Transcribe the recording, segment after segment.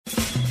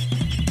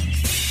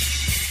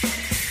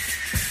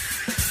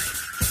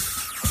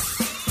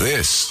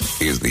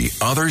This is The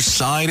Other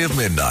Side of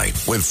Midnight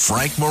with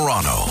Frank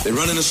Morano. They're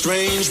running a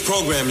strange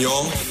program,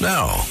 y'all.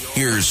 Now,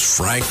 here's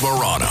Frank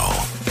Morano.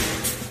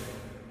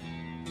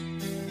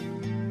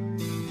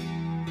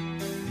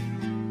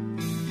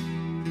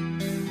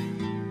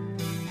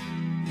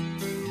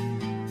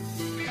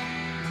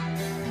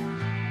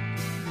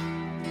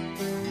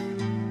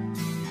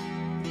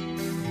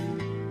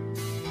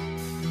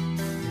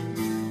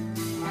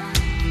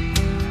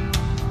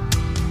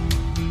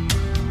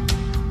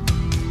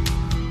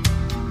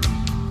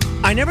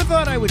 I never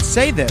thought I would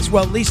say this.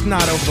 Well, at least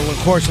not over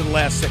the course of the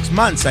last 6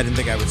 months. I didn't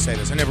think I would say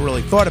this. I never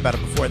really thought about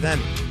it before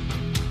then.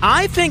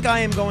 I think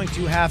I am going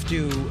to have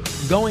to,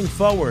 going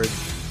forward,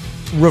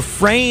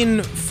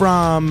 refrain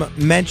from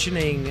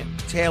mentioning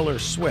Taylor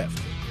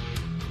Swift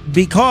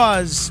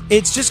because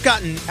it's just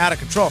gotten out of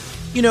control.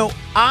 You know,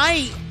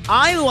 I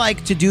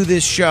like to do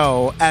this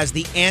show as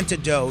the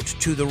antidote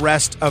to the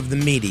rest of the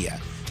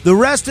media. The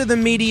rest of the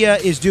media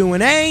is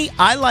doing A.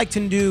 I like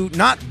to do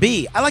not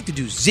B. I like to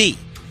do Z.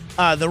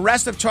 The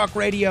rest of talk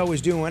radio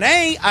is doing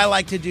A. I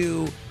like to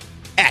do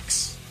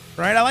X,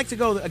 right? I like to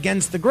go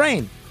against the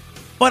grain.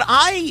 But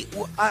I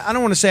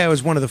don't want to say I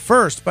was one of the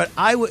first, but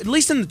at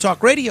least in the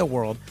talk radio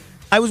world,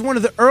 I was one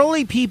of the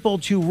early people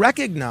to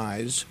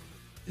recognize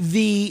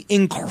the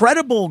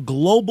incredible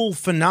global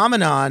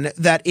phenomenon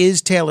that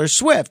is Taylor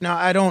Swift. Now,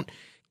 I don't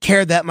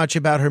care that much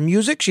about her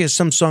music. She has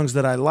some songs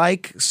that I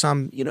like,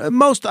 some,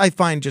 most I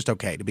find just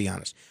okay, to be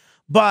honest.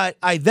 But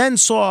I then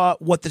saw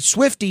what the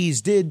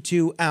Swifties did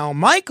to Al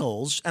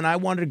Michaels, and I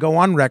wanted to go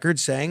on record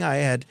saying I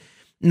had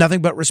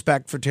nothing but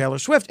respect for Taylor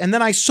Swift. And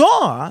then I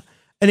saw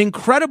an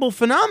incredible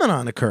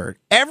phenomenon occurred.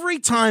 Every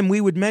time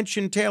we would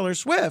mention Taylor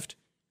Swift,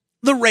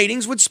 the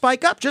ratings would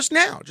spike up just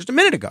a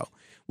minute ago.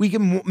 We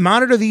can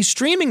monitor these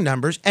streaming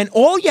numbers, and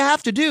all you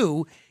have to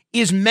do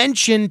is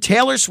mention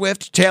Taylor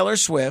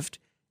Swift,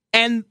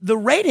 and the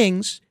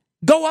ratings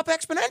go up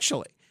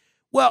exponentially.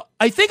 Well,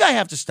 I think I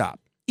have to stop.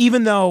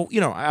 Even though,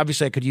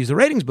 obviously I could use the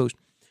ratings boost,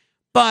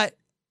 but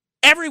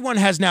everyone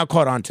has now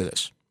caught on to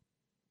this.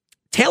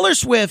 Taylor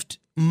Swift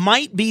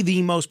might be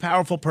the most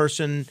powerful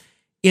person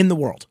in the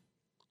world.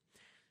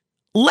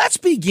 Let's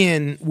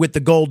begin with the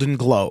Golden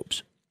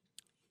Globes.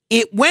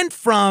 It went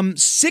from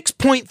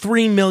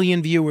 6.3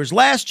 million viewers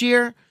last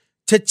year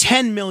to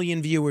 10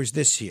 million viewers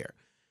this year.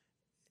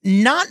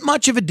 Not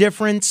much of a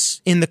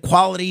difference in the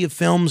quality of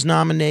films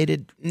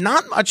nominated.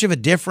 Not much of a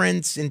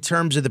difference in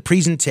terms of the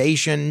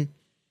presentation.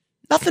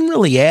 Nothing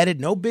really added,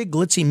 no big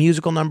glitzy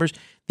musical numbers.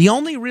 The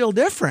only real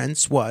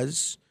difference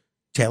was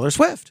Taylor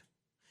Swift.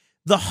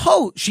 The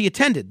host, she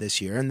attended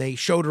this year, and they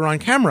showed her on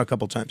camera a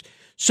couple times.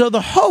 So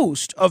the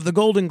host of the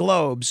Golden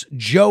Globes,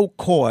 Joe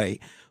Coy,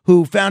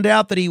 who found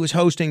out that he was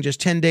hosting just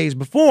 10 days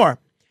before,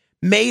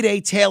 made a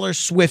Taylor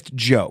Swift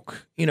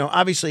joke.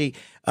 Obviously,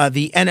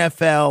 the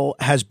NFL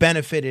has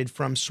benefited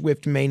from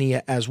Swift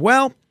mania as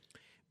well,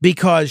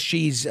 because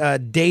she's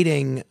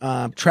dating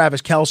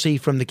Travis Kelce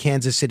from the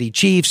Kansas City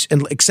Chiefs,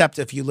 and except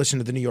if you listen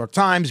to the New York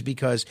Times,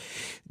 because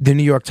the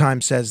New York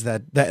Times says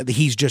that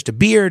he's just a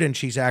beard and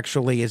she's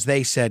actually, as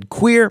they said,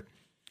 queer.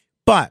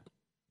 But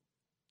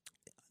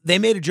they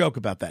made a joke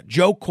about that.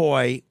 Joe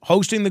Coy,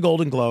 hosting the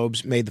Golden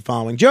Globes, made the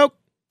following joke.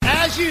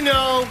 As you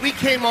know, we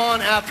came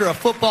on after a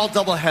football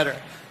doubleheader.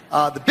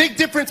 The big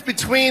difference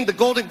between the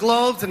Golden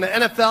Globes and the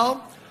NFL,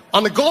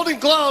 on the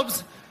Golden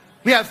Globes,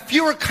 we have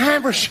fewer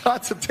camera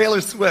shots of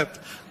Taylor Swift.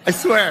 I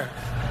swear.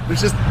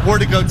 There's just more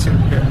to go to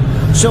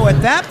here. So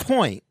at that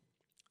point,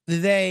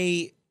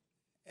 I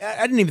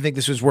didn't even think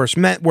this was worth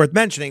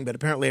mentioning, but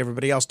apparently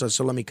everybody else does,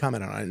 so let me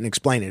comment on it and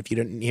explain it if you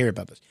didn't hear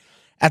about this.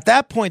 At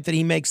that point that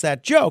he makes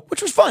that joke,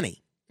 which was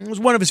funny, it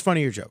was one of his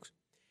funnier jokes,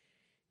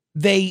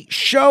 they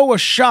show a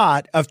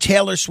shot of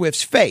Taylor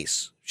Swift's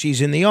face.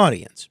 She's in the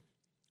audience.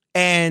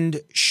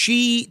 And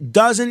she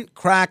doesn't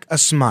crack a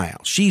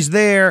smile. She's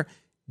there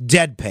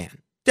deadpan.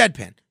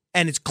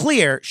 And it's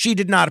clear she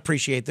did not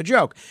appreciate the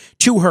joke.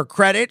 To her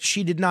credit,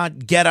 she did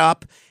not get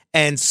up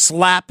and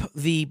slap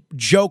the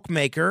joke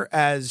maker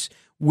as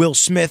Will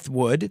Smith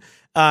would.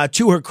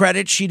 To her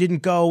credit, she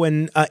didn't go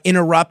and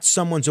interrupt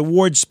someone's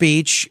award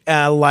speech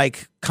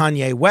like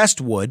Kanye West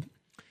would.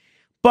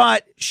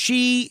 But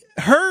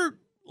her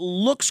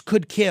looks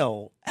could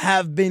kill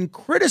have been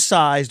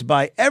criticized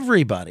by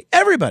everybody.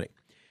 Everybody.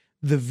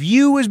 The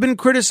View has been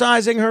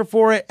criticizing her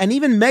for it. And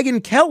even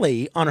Megyn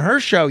Kelly on her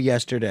show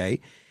yesterday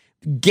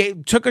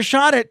took a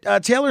shot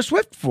at Taylor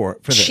Swift for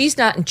this. She's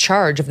not in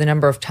charge of the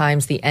number of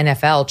times the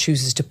NFL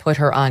chooses to put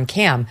her on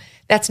cam.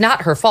 That's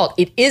not her fault.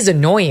 It is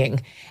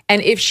annoying.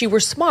 And if she were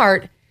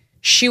smart,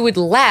 she would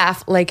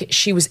laugh like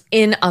she was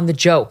in on the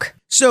joke.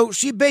 So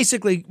she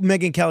basically,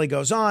 Megyn Kelly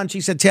goes on, she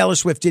said Taylor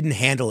Swift didn't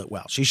handle it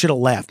well. She should have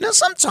laughed. Now,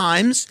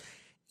 sometimes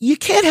you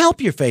can't help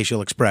your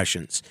facial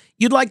expressions.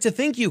 You'd like to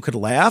think you could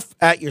laugh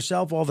at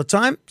yourself all the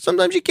time.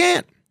 Sometimes you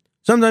can't.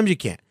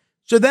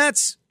 So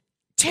that's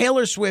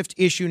Taylor Swift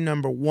issue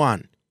number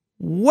one.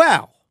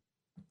 Well,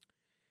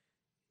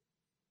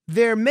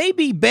 there may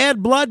be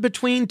bad blood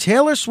between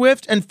Taylor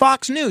Swift and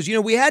Fox News. You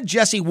know, we had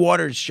Jesse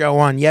Waters' show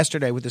on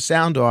yesterday with the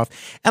sound off,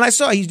 and I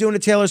saw he's doing a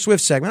Taylor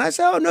Swift segment. I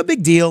said, oh, no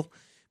big deal,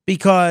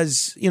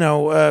 because, you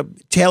know,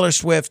 Taylor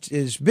Swift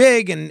is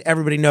big, and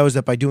everybody knows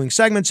that by doing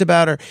segments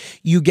about her,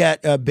 you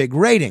get big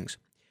ratings.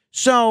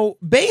 So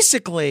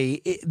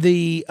basically,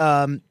 the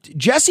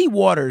Jesse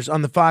Waters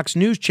on the Fox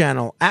News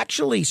channel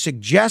actually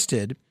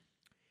suggested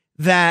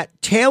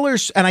that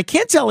Taylor's, and I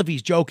can't tell if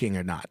he's joking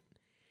or not,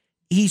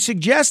 he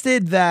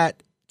suggested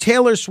that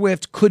Taylor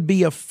Swift could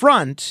be a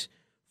front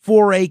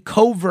for a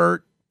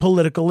covert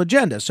political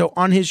agenda. So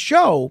on his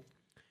show,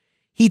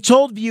 he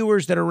told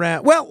viewers that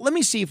around, well, let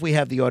me see if we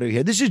have the audio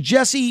here. This is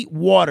Jesse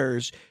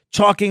Waters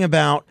talking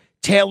about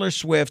Taylor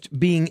Swift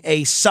being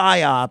a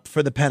psyop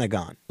for the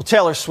Pentagon. Well,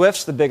 Taylor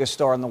Swift's the biggest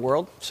star in the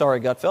world.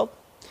 Sorry, Gutfeld.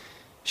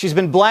 She's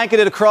been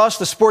blanketed across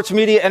the sports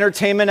media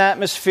entertainment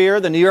atmosphere.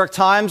 The New York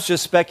Times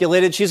just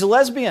speculated she's a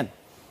lesbian.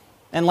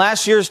 And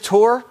last year's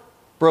tour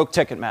broke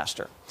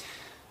Ticketmaster.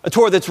 A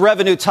tour that's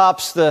revenue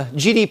tops the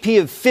GDP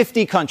of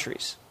 50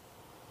 countries.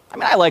 I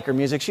mean, I like her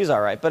music. She's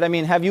all right. But I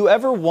mean, have you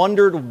ever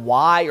wondered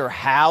why or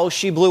how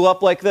she blew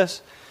up like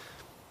this?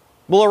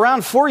 Well,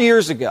 around 4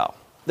 years ago,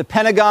 the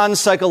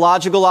Pentagon's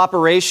Psychological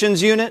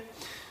Operations Unit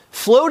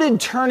floated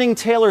turning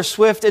Taylor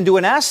Swift into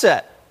an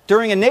asset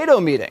during a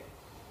NATO meeting.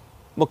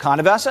 What kind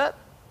of asset?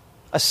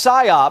 A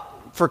psyop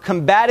for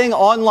combating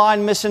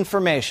online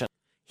misinformation.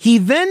 He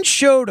then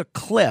showed a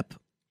clip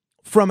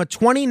from a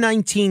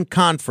 2019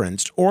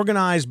 conference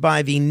organized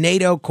by the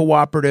NATO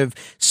Cooperative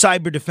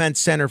Cyber Defense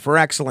Center for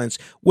Excellence,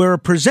 where a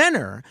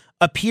presenter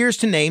appears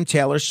to name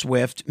Taylor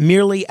Swift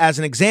merely as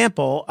an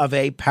example of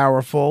a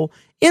powerful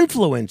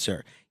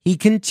influencer. He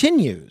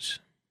continues.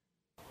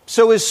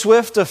 So is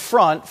Swift a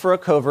front for a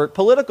covert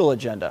political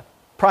agenda?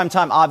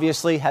 Primetime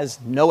obviously has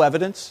no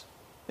evidence.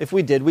 If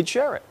we did, we'd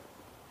share it.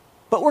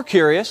 But we're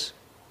curious,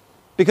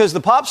 because the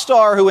pop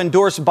star who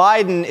endorsed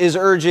Biden is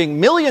urging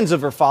millions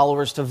of her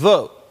followers to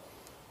vote.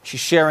 She's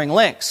sharing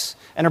links.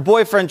 And her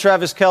boyfriend,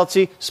 Travis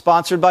Kelce,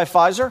 sponsored by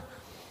Pfizer.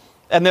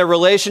 And their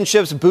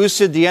relationships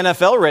boosted the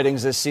NFL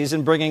ratings this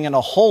season, bringing in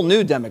a whole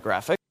new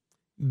demographic.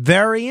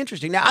 Very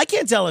interesting. Now, I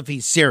can't tell if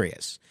he's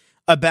serious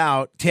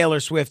about Taylor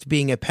Swift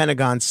being a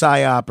Pentagon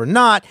psyop or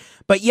not,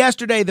 but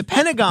yesterday the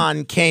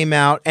Pentagon came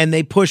out and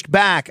they pushed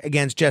back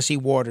against Jesse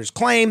Waters'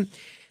 claim.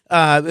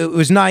 It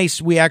was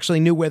nice. We actually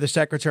knew where the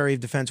Secretary of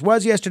Defense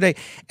was yesterday,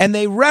 and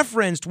they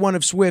referenced one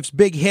of Swift's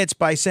big hits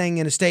by saying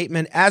in a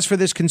statement, as for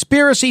this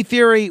conspiracy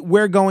theory,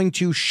 we're going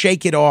to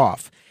shake it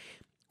off.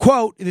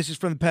 Quote, this is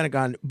from the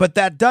Pentagon, but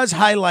that does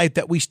highlight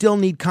that we still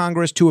need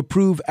Congress to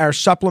approve our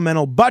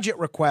supplemental budget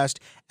request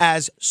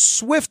as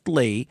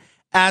swiftly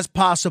as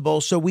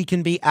possible so we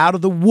can be out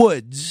of the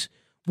woods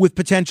with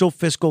potential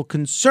fiscal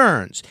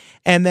concerns.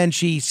 And then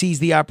she sees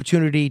the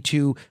opportunity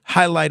to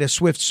highlight a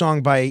Swift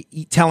song by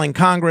telling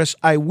Congress,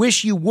 I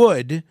wish you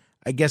would,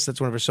 I guess that's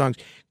one of her songs,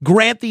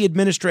 grant the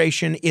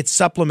administration its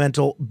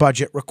supplemental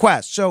budget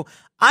request. So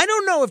I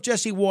don't know if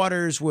Jesse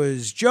Waters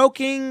was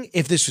joking,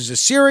 if this was a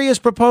serious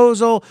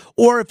proposal,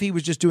 or if he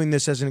was just doing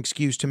this as an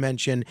excuse to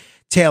mention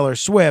Taylor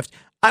Swift.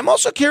 I'm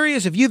also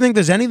curious if you think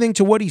there's anything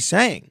to what he's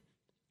saying.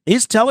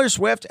 Is Taylor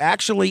Swift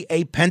actually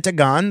a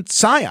Pentagon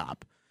psyop?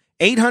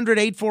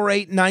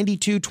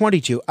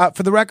 800-848-9222.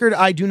 For the record,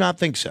 I do not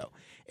think so.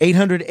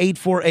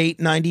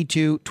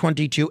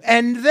 800-848-9222.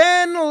 And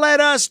then let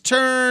us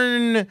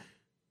turn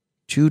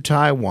to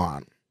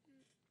Taiwan.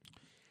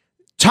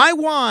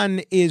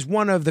 Taiwan is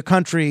one of the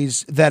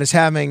countries that is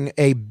having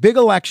a big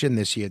election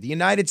this year. The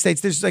United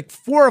States, there's like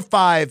 4 or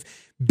 5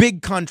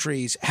 big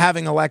countries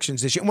having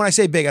elections this year. When I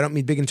say big, I don't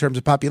mean big in terms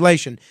of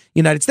population. The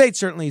United States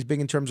certainly is big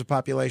in terms of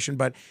population,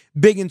 but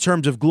big in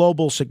terms of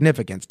global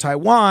significance.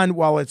 Taiwan,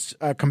 while it's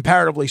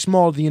comparatively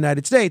small to the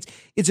United States,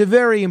 it's a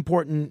very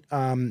important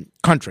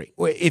country,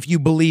 if you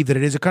believe that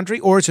it is a country,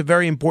 or it's a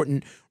very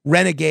important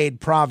renegade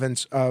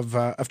province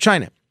of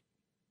China.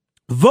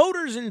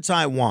 Voters in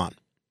Taiwan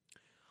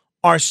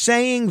are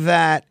saying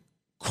that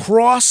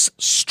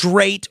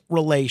cross-strait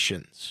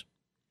relations,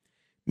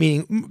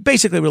 meaning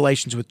basically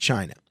relations with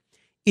China,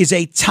 is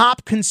a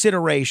top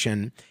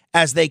consideration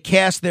as they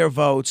cast their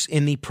votes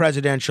in the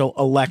presidential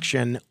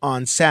election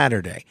on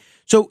Saturday.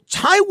 So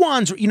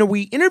Taiwan's,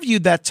 we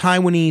interviewed that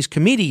Taiwanese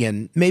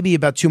comedian maybe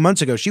about 2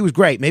 months ago. She was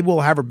great. Maybe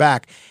we'll have her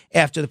back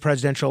after the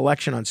presidential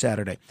election on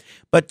Saturday.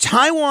 But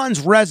Taiwan's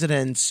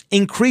residents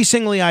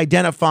increasingly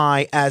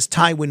identify as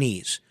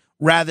Taiwanese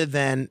rather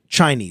than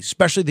Chinese,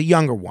 especially the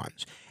younger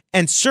ones.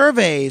 And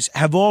surveys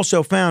have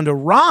also found a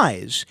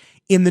rise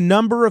in the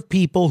number of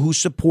people who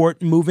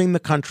support moving the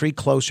country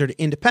closer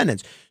to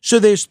independence. So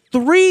there's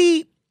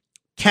 3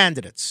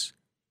 candidates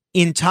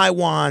in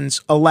Taiwan's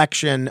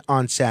election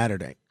on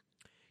Saturday.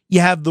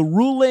 You have the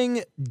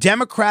ruling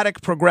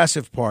Democratic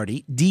Progressive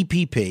Party,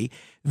 DPP.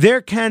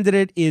 Their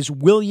candidate is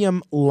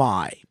William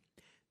Lai.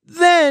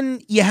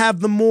 Then you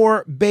have the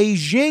more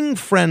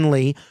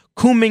Beijing-friendly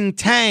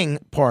Kuomintang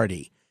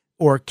Party,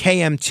 or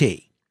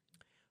KMT.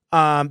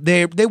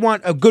 They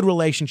want a good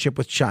relationship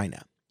with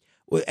China.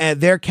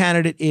 Their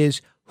candidate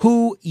is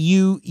Hu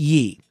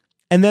Yu-yi.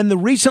 and then the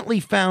recently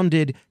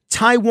founded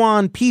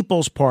Taiwan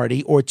People's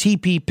Party, or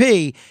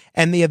TPP,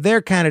 and they have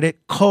their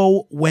candidate,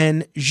 Ko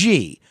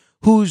Wen-ji,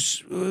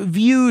 whose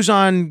views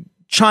on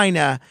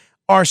China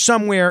are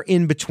somewhere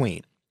in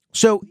between.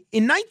 So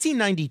in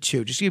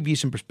 1992, just to give you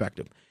some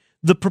perspective,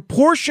 the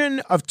proportion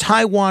of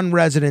Taiwan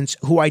residents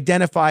who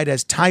identified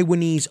as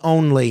Taiwanese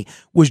only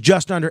was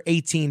just under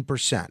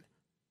 18%.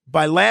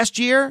 By last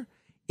year,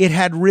 it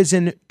had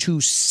risen to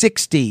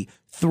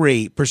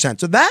 63%.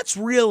 So that's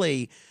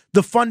really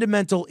the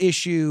fundamental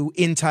issue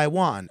in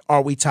Taiwan.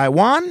 Are we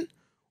Taiwan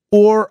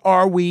or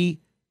are we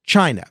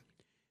China?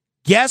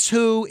 Guess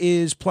who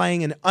is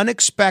playing an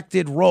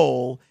unexpected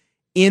role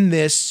in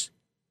this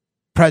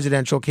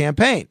presidential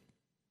campaign?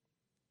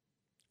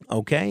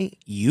 Okay,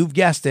 you've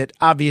guessed it.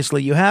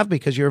 Obviously you have,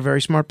 because you're a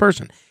very smart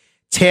person.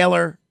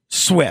 Taylor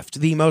Swift,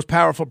 the most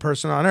powerful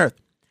person on earth.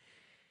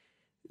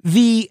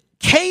 The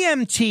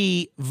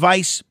KMT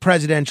vice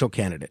presidential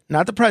candidate,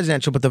 not the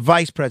presidential, but the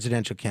vice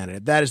presidential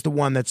candidate, that is the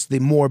one that's the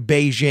more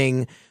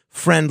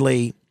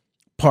Beijing-friendly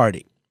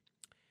party,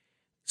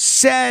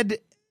 said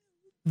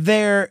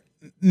they're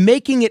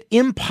making it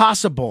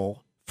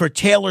impossible for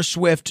Taylor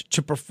Swift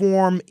to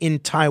perform in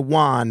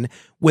Taiwan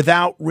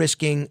without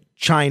risking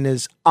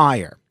China's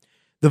ire.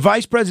 The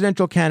vice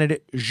presidential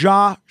candidate,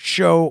 Jia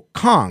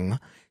Shou-kang,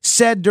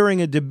 said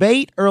during a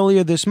debate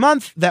earlier this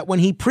month that when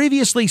he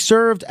previously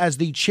served as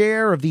the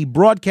chair of the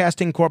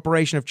Broadcasting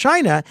Corporation of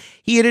China,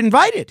 he had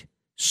invited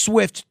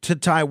Swift to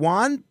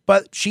Taiwan,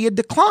 but she had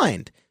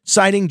declined,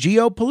 citing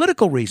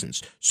geopolitical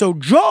reasons. So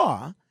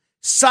Jia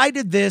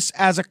cited this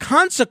as a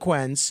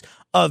consequence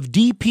of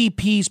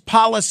DPP's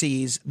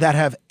policies that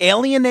have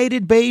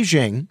alienated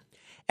Beijing,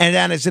 and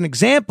that is an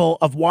example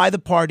of why the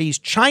party's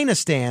China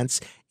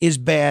stance is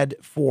bad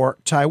for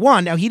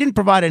Taiwan. Now, he didn't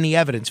provide any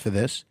evidence for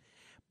this,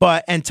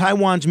 and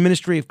Taiwan's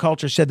Ministry of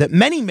Culture said that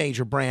many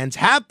major brands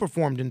have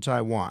performed in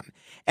Taiwan,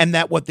 and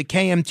that what the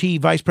KMT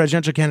vice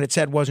presidential candidate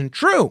said wasn't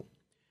true.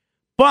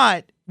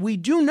 But we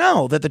do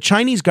know that the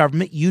Chinese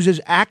government uses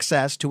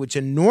access to its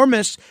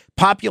enormous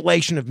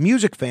population of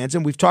music fans,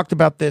 and we've talked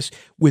about this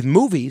with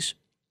movies,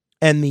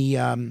 and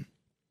the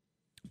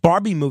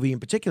Barbie movie in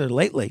particular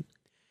lately,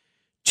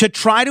 to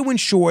try to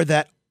ensure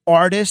that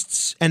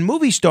artists and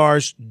movie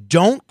stars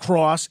don't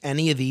cross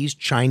any of these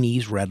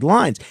Chinese red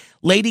lines.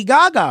 Lady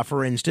Gaga,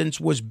 for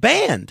instance, was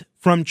banned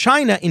from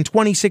China in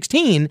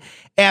 2016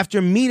 after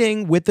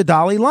meeting with the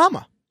Dalai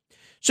Lama.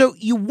 So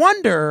you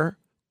wonder,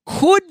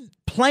 could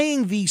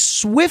playing the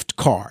Swift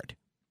card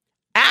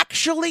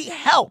actually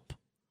help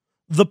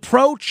the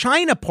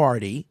pro-China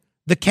party,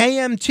 the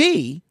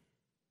KMT,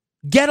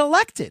 get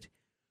elected?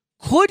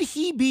 Could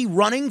he be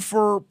running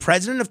for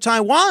president of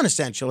Taiwan,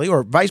 essentially,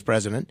 or vice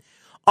president,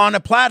 on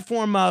a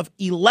platform of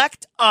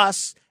elect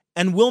us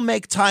and we'll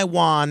make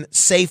Taiwan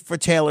safe for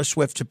Taylor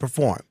Swift to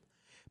perform?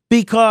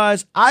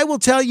 Because I will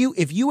tell you,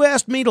 if you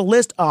asked me to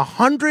list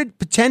 100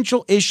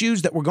 potential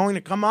issues that were going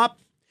to come up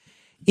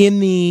in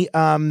the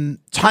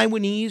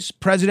Taiwanese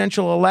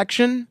presidential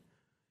election,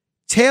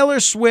 Taylor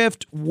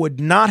Swift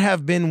would not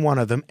have been one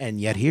of them, and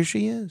yet here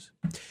she is.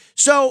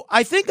 So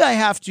I think I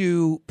have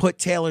to put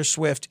Taylor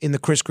Swift in the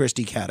Chris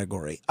Christie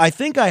category. I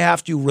think I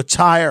have to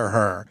retire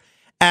her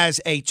as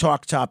a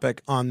talk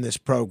topic on this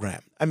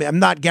program. I mean, I'm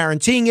not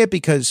guaranteeing it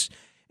because,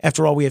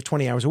 after all, we have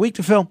 20 hours a week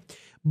to fill.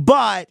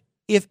 But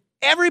if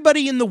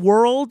everybody in the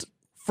world,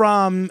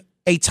 from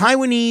a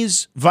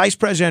Taiwanese vice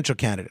presidential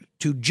candidate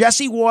to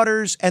Jesse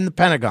Waters and the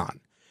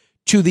Pentagon,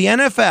 to the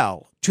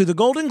NFL, to the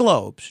Golden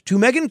Globes, to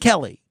Megyn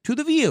Kelly, to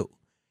The View,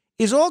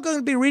 is all going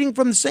to be reading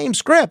from the same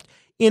script,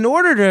 in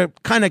order to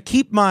kind of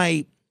keep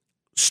my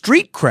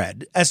street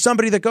cred as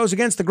somebody that goes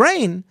against the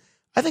grain,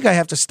 I think I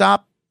have to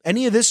stop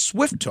any of this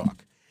Swift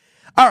talk.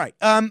 All right.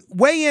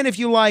 Weigh in, if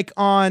you like,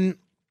 on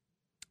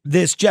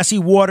this Jesse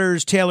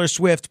Waters, Taylor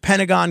Swift,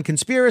 Pentagon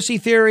conspiracy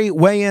theory.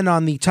 Weigh in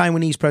on the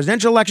Taiwanese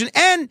presidential election.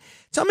 And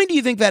tell me, do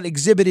you think that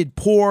exhibited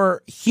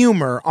poor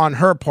humor on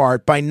her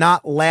part by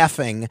not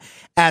laughing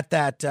at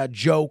that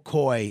Joe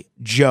Coy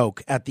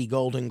joke at the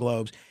Golden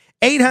Globes?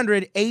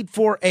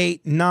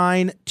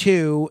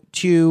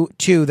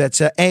 800-848-9222. That's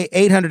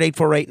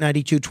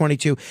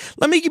 800-848-9222.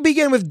 Let me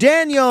begin with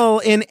Daniel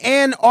in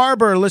Ann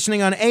Arbor,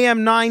 listening on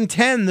AM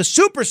 910, the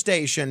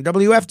Superstation,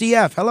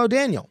 WFDF. Hello,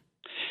 Daniel.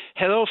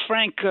 Hello,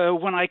 Frank.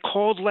 When I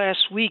called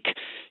last week,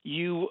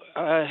 you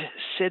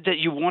said that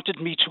you wanted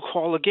me to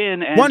call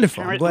again. And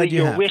wonderful. I'm glad you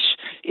your have. wish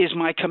is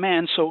my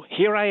command. So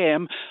here I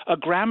am.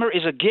 Grammar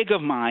is a gig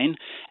of mine,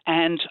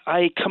 and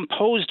I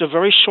composed a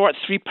very short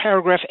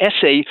 3-paragraph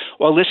essay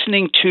while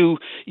listening to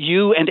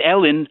you and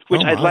Ellen,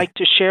 which I'd like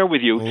to share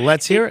with you.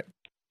 Let's hear it.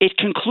 It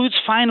concludes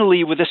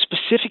finally with a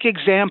specific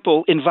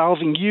example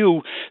involving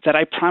you that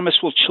I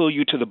promise will chill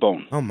you to the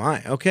bone. Oh,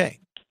 my. Okay.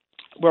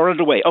 We're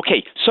underway.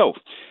 Okay, so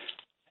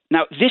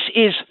now this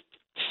is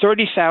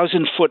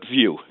 30,000-foot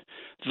view.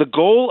 The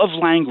goal of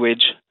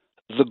language,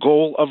 the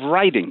goal of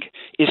writing,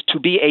 is to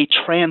be a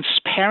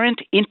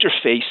transparent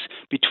interface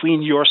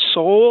between your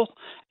soul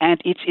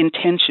and its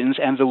intentions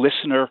and the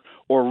listener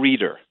or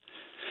reader.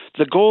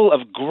 The goal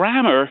of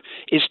grammar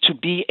is to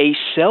be a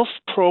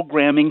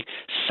self-programming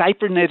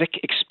cybernetic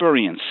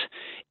experience.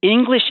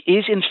 English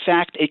is, in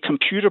fact, a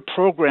computer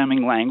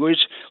programming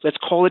language. Let's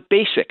call it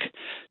BASIC.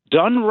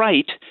 Done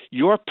right,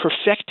 your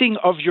perfecting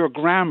of your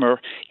grammar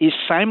is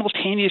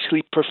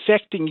simultaneously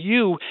perfecting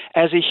you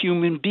as a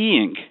human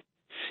being,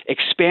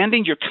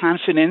 expanding your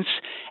confidence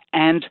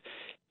and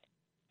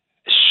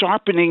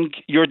sharpening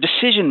your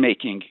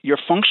decision-making. Your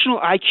functional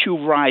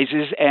IQ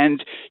rises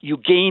and you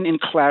gain in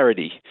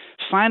clarity.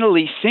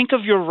 Finally, think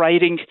of your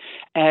writing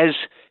as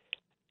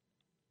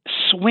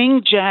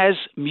swing jazz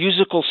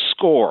musical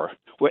score,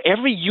 where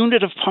every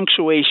unit of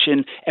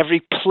punctuation,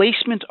 every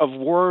placement of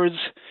words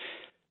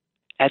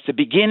at the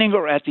beginning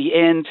or at the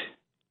end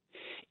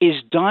is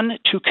done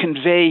to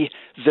convey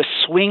the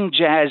swing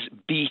jazz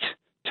beat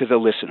to the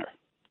listener.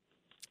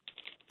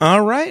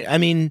 All right. I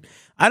mean,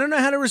 I don't know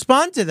how to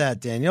respond to that,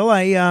 Daniel.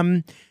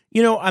 I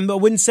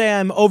wouldn't say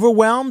I'm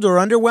overwhelmed or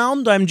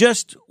underwhelmed. I'm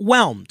just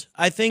whelmed.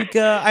 I think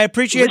I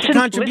appreciate the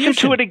contribution.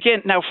 Listen to it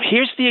again. Now,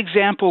 here's the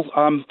example.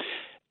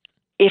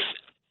 If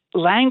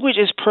language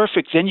is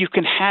perfect, then you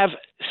can have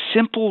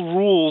simple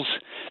rules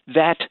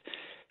that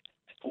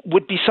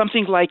would be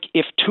something like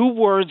if two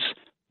words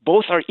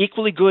both are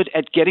equally good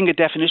at getting a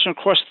definition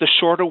across, the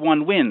shorter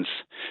one wins.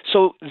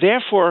 So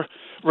therefore,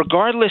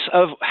 regardless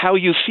of how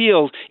you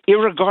feel,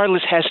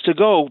 irregardless has to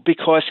go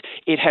because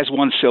it has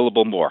one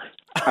syllable more.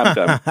 I'm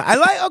done. I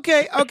like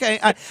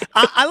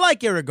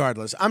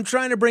irregardless. I'm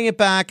trying to bring it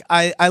back.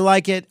 I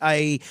like it.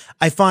 I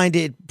find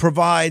it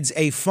provides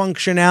a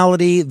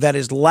functionality that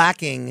is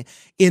lacking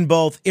in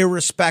both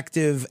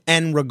irrespective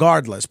and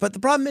regardless. But the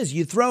problem is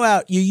you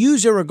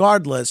use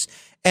irregardless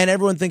and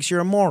everyone thinks you're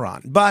a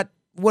moron. But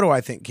what do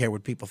I care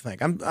what people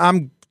think?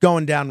 I'm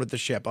going down with the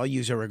ship. I'll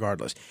use it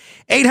regardless.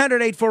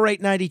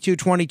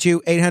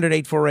 800-848-9222,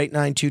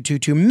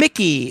 800-848-9222.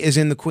 Mickey is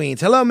in the Queens.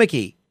 Hello,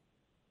 Mickey.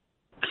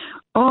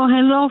 Oh,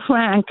 hello,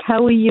 Frank.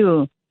 How are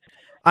you?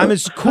 I'm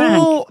as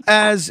cool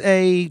as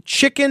a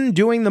chicken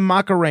doing the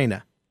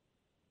Macarena.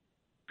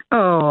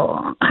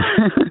 Oh,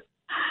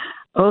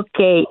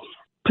 okay.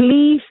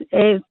 Please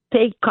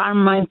take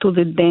Carmine to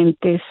the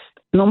dentist.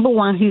 Number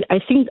one, I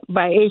think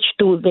by age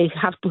 2, they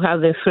have to have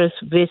their first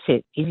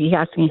visit if he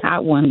hasn't had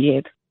one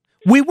yet.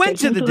 We went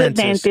to the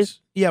dentist.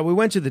 Yeah, we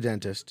went to the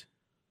dentist.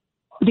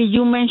 Did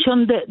you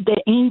mention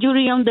the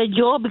injury on the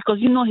jaw? Because,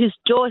 his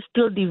jaw is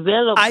still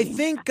developing. I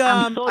think...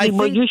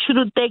 but you should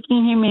have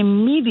taken him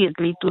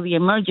immediately to the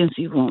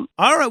emergency room.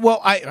 All right. Well,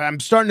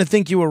 I'm starting to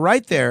think you were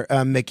right there,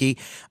 Mickey.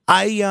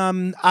 I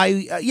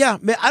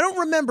don't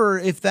remember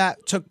if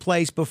that took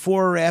place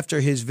before or after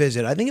his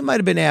visit. I think it might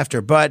have been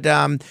after. But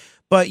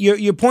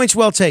your point's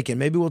well taken.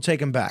 Maybe we'll take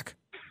him back.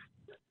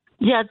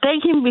 Yeah,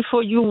 take him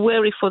before you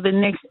worry for the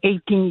next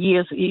 18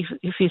 years if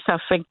it's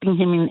affecting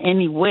him in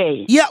any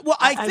way. Yeah, well,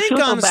 I think,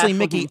 honestly,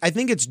 Mickey, I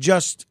think it's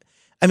just,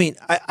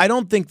 I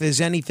don't think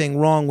there's anything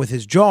wrong with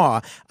his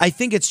jaw. I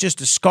think it's just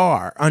a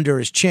scar under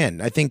his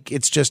chin. I think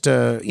it's just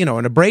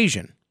an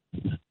abrasion.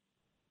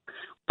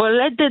 Well,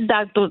 let the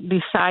doctor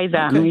decide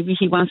that. Okay. Maybe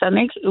he wants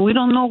we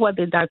don't know what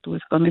the doctor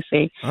is going to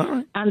say. All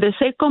right. And the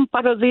second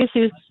part of this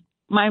is,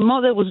 my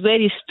mother was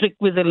very strict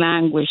with the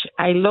language.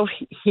 I love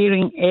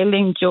hearing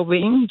Ellen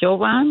Jovan,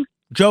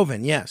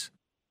 yes.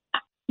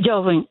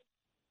 Jovan.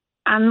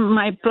 And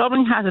my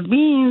problem has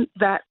been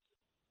that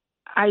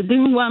I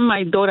didn't want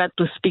my daughter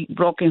to speak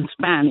broken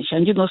Spanish.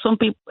 And, some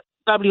people,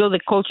 probably other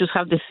cultures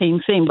have the same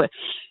thing, but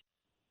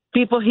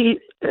people the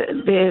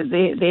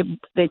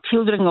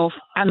children of,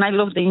 and I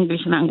love the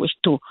English language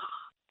too,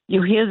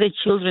 you hear the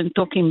children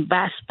talking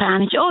bad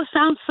Spanish. Oh,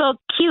 sounds so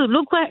cute.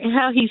 Look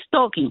how he's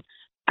talking.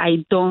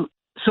 I don't.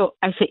 So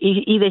I say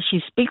either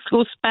she speaks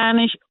good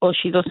Spanish or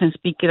she doesn't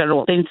speak it at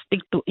all. Then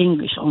speak to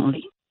English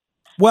only.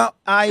 Well,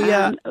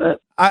 I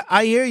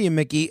hear you,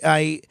 Mickey.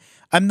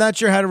 I'm not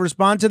sure how to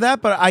respond to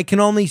that, but I can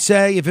only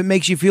say if it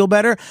makes you feel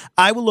better,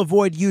 I will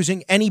avoid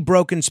using any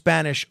broken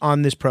Spanish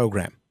on this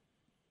program.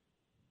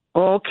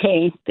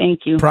 Okay,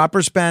 thank you.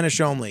 Proper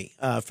Spanish only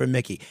for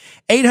Mickey.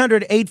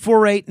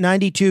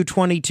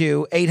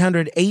 800-848-9222,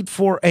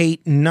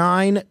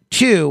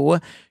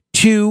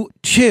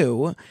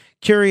 800-848-9222.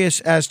 Curious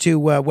as to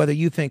whether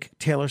you think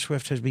Taylor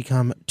Swift has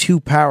become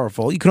too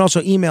powerful. You can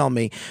also email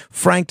me,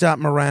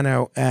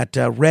 frank.morano at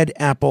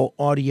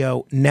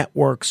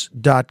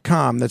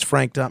redappleaudionetworks.com. That's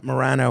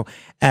frank.morano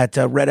at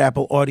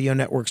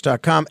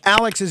redappleaudionetworks.com.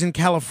 Alex is in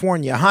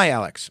California. Hi,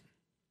 Alex.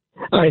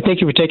 Hi, thank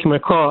you for taking my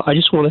call. I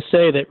just want to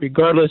say that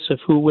regardless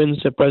of who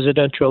wins the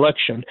presidential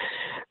election,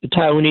 the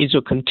Taiwanese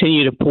will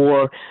continue to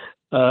pour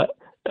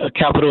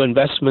capital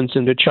investments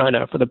into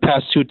China. For the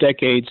past 2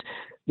 decades,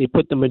 they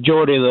put the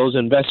majority of those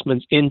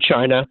investments in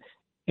China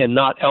and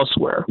not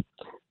elsewhere.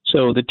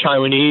 So the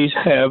Taiwanese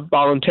have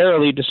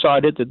voluntarily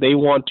decided that they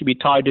want to be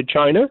tied to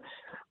China,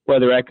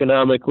 whether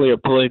economically or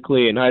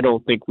politically, and I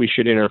don't think we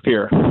should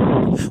interfere.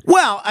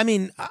 Well, I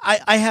mean,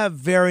 I have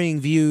varying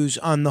views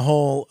on the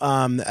whole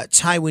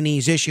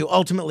Taiwanese issue.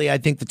 Ultimately, I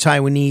think the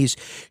Taiwanese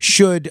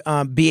should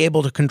be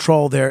able to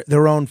control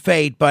their own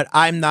fate, but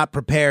I'm not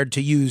prepared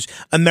to use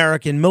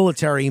American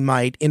military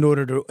might in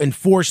order to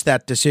enforce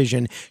that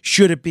decision,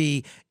 should it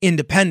be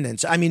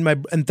independence. I mean,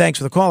 and thanks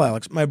for the call,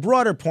 Alex. My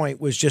broader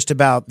point was just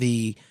about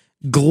the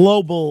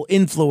global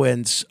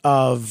influence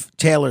of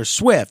Taylor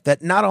Swift,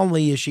 that not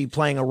only is she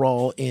playing a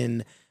role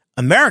in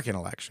American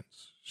elections,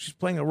 she's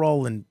playing a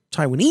role in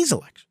Taiwanese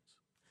elections.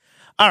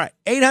 All right,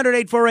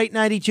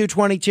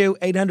 800-848-9222,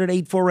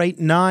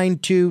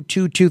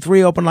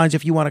 800-848-92223. Open lines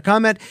if you want to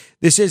comment.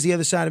 This is The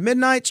Other Side of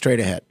Midnight. Straight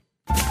ahead.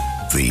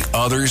 The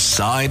Other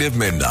Side of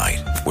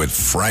Midnight with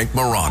Frank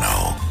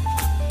Morano.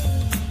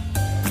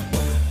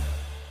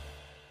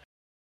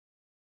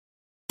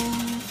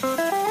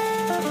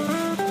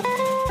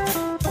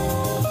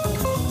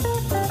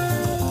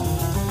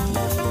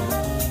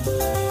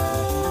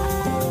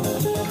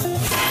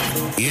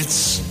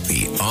 It's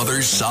The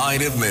Other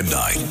Side of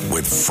Midnight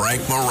with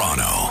Frank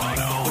Morano.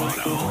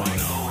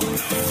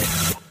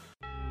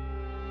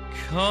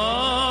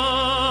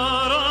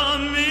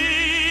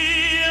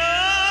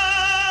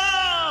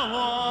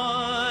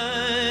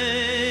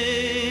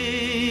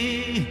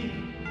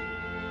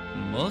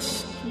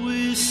 Must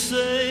we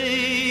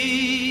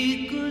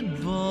say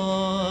goodbye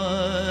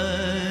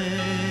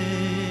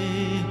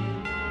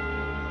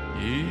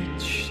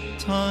each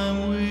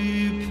time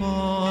we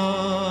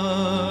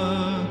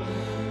part?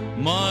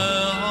 My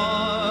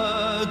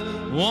heart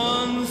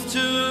wants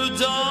to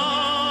die.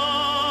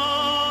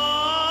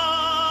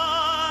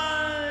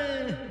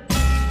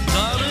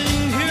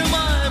 Darling, hear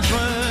my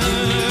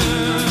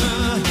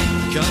prayer.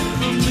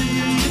 Carry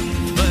me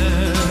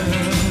fair.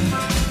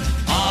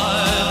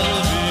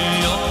 I'll be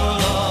your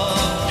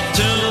love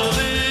till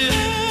the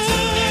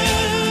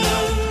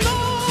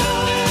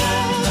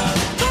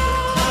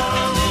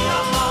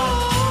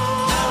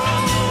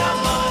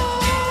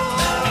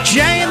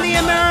Jay and the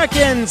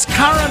Americans,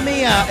 Cara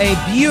Mia, a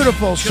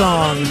beautiful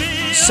song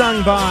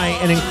sung by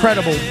an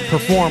incredible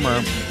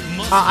performer.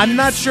 I'm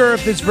not sure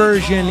if this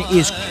version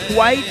is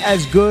quite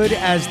as good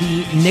as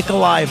the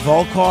Nikolai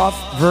Volkov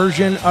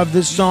version of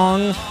this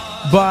song,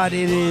 but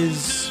it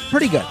is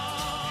pretty good.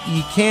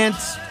 You can't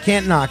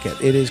knock it.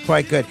 It is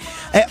quite good.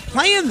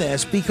 Playing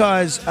this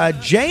because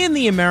Jay and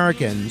the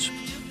Americans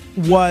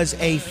was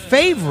a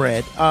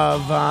favorite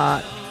of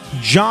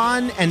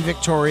John and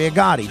Victoria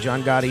Gotti.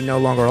 John Gotti no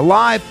longer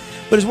alive,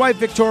 but his wife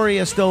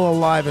Victoria is still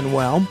alive and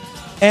well.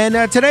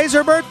 And today's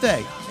her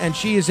birthday, and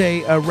she is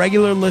a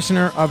regular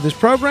listener of this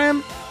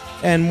program,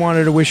 and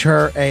wanted to wish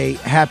her a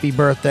happy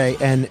birthday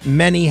and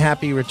many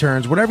happy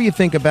returns. Whatever you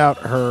think about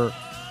her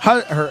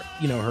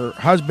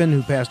husband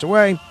who passed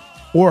away,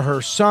 or her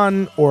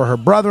son, or her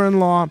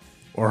brother-in-law,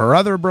 or her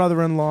other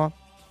brother-in-law,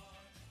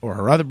 or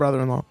her other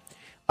brother-in-law,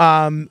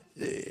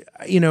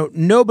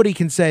 nobody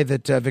can say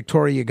that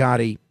Victoria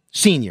Gotti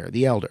Sr.,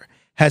 the elder,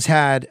 has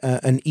had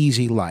an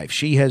easy life.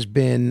 She has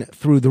been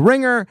through the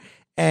ringer,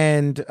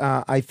 and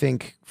I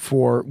think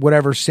for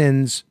whatever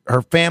sins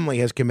her family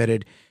has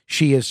committed,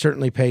 she has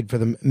certainly paid for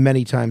them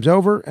many times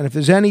over. And if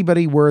there's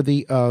anybody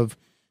worthy of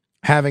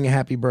having a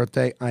happy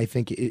birthday, I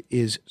think it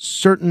is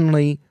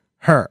certainly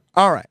her.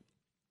 All right.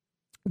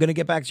 I'm going to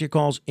get back to your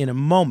calls in a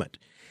moment.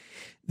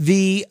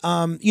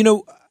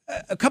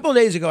 A couple of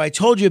days ago, I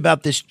told you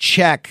about this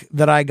check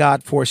that I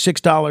got for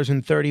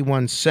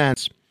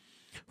 $6.31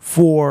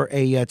 for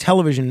a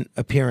television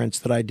appearance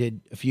that I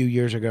did a few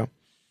years ago.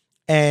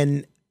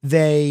 And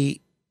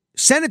they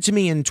sent it to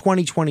me in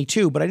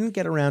 2022, but I didn't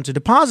get around to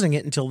depositing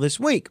it until this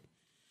week.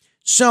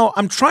 So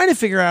I'm trying to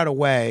figure out a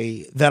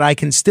way that I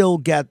can still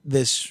get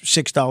this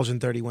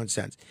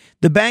 $6.31.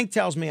 The bank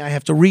tells me I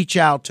have to reach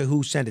out to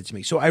who sent it to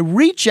me. So I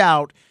reach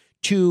out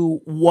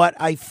to what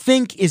I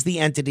think is the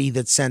entity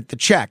that sent the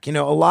check. You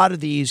know, a lot of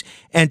these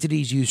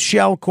entities use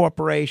shell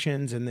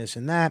corporations and this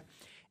and that.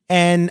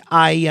 And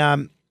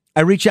I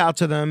reach out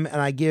to them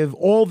and I give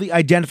all the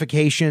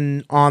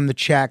identification on the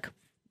check,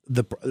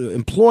 the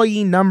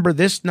employee number,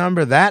 this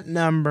number, that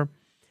number.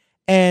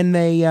 And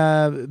they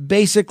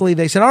they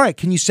said, all right,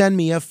 can you send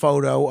me a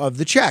photo of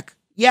the check?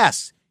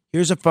 Yes,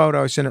 here's a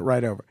photo. I sent it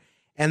right over.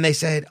 And they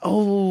said,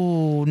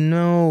 oh,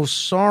 no,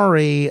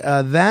 sorry,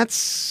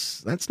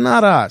 that's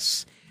not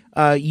us.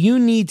 You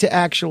need to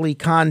actually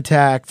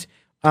contact,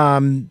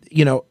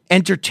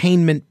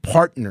 Entertainment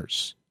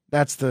Partners.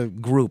 That's the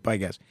group, I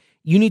guess.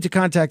 You need to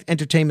contact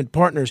Entertainment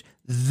Partners.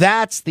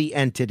 That's the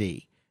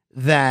entity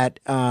that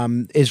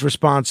is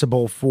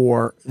responsible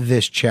for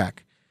this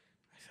check.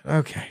 I said,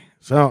 okay.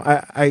 So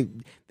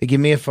they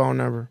give me a phone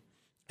number,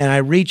 and I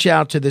reach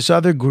out to this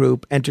other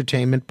group,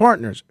 Entertainment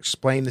Partners,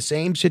 explain the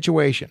same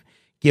situation,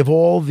 give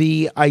all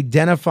the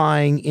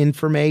identifying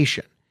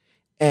information,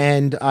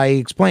 and I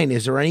explain,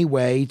 is there any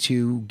way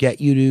to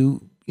get you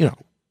to,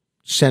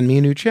 send me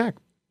a new check?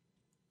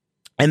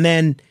 And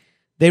then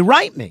they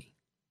write me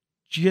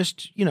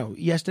just,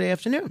 yesterday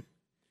afternoon.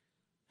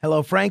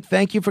 Hello, Frank.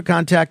 Thank you for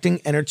contacting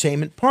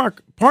Entertainment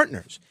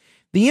Partners.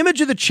 The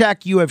image of the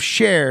check you have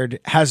shared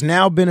has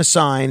now been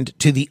assigned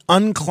to the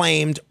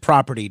unclaimed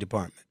property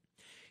department.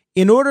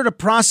 In order to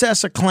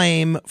process a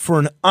claim for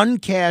an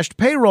uncashed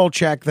payroll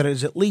check that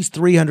is at least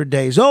 300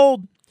 days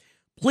old,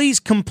 please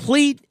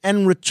complete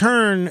and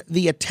return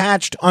the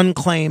attached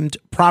unclaimed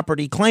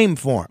property claim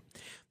form.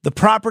 The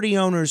property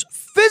owner's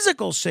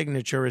physical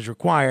signature is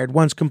required.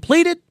 Once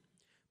completed,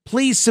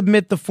 please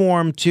submit the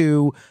form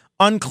to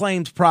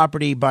unclaimed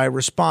property by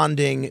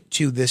responding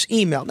to this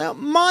email. Now,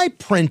 my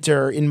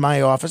printer in my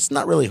office is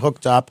not really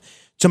hooked up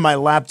to my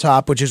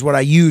laptop, which is what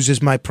I use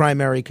as my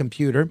primary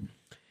computer.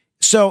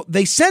 So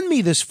they send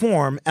me this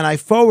form and I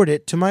forward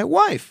it to my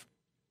wife.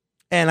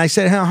 And I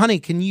said, hey, honey,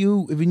 if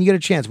you get a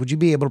chance, would you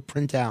be able to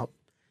print out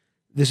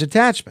this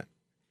attachment?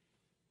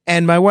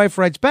 And my wife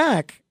writes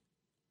back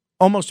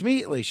almost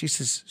immediately. She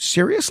says,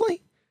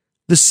 seriously?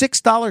 The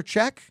 $6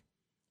 check?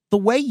 The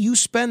way you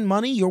spend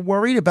money, you're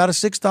worried about a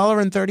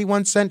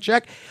 $6.31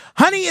 check?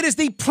 Honey, it is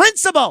the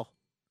principle.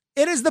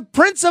 It is the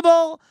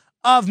principle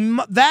of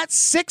that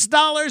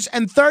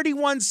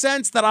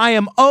 $6.31 that I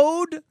am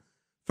owed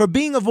for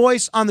being a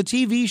voice on the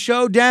TV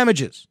show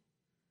Damages.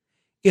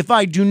 If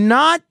I do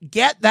not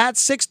get that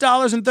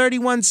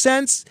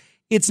 $6.31,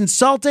 it's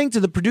insulting to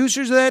the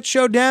producers of that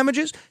show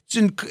Damages. It's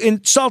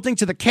insulting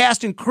to the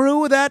cast and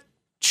crew of that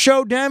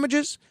show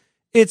Damages.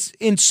 It's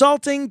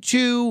insulting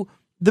to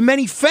the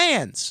many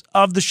fans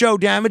of the show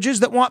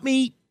Damages that want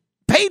me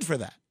paid for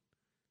that.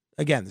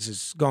 Again, this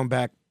is going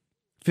back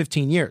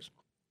 15 years,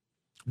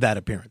 that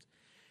appearance.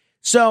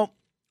 So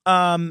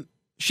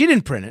she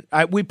didn't print it.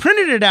 We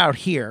printed it out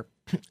here,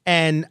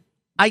 and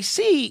I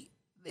see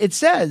it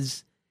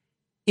says,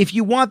 if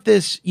you want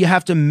this, you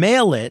have to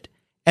mail it,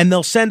 and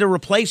they'll send a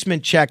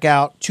replacement check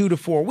out 2 to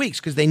 4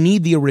 weeks because they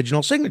need the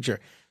original signature.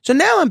 So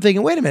now I'm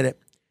thinking, wait a minute.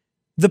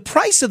 The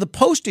price of the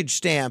postage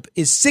stamp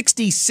is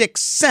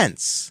 66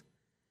 cents.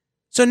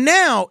 So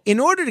now, in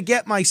order to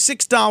get my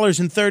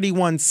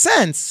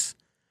 $6.31,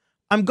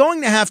 I'm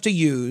going to have to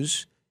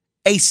use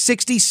a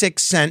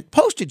 66-cent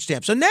postage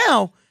stamp. So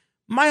now,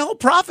 my whole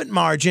profit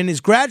margin is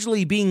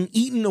gradually being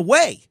eaten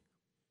away.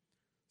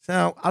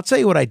 So I'll tell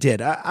you what I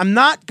did. I'm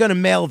not going to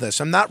mail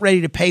this. I'm not ready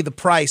to pay the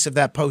price of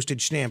that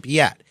postage stamp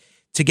yet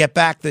to get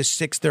back this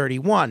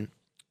 $6.31.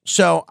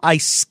 So I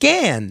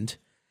scanned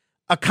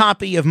a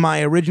copy of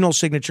my original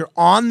signature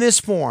on this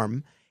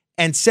form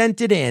and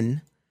sent it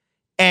in.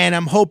 And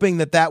I'm hoping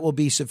that that will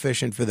be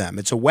sufficient for them.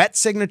 It's a wet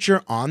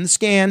signature on the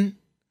scan,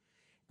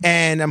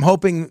 and I'm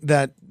hoping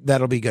that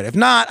that'll be good. If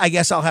not, I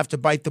guess I'll have to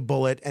bite the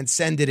bullet and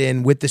send it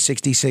in with the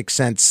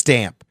 66-cent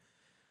stamp.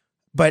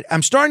 But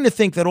I'm starting to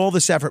think that all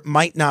this effort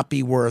might not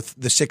be worth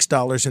the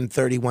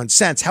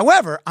 $6.31.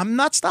 However, I'm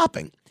not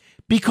stopping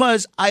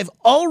because I've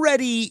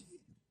already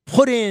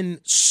put in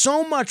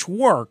so much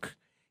work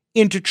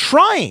into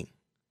trying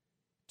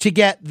to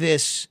get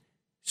this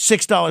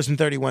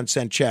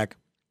 $6.31 check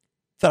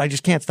that I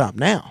just can't stop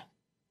now.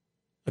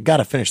 I've got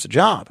to finish the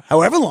job,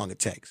 however long it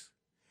takes.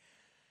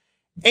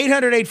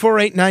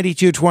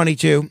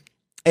 800-848-9222.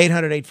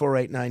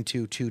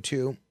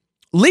 800-848-9222.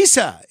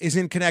 Lisa is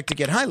in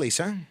Connecticut. Hi,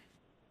 Lisa.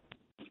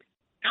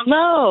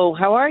 Hello.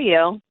 How are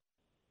you?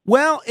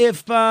 Well,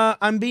 if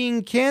I'm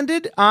being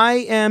candid,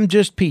 I am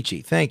just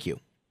peachy. Thank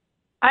you.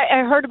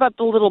 I heard about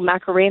the little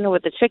Macarena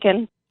with the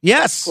chicken.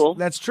 Yes, that's cool.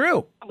 That's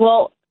true.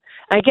 Well,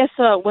 I guess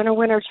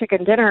winner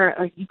chicken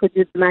dinner. You could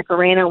do the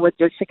Macarena with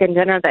your chicken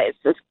dinner.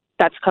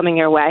 That's coming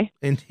your way.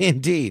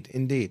 Indeed.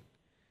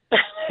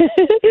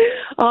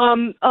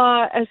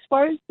 As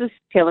far as this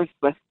Taylor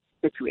Swift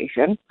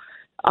situation,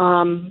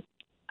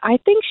 I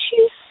think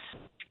she's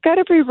got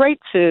every right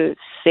to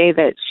say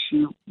that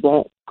she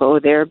won't go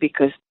there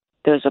because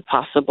there's a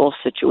possible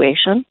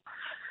situation.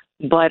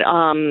 But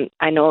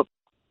I know,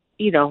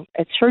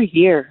 it's her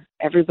year.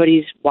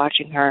 Everybody's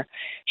watching her.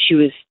 She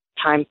was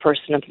Time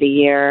Person of the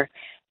Year.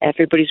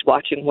 Everybody's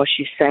watching what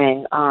she's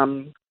saying.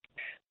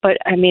 But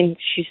I mean,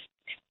 she's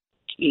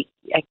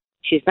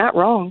not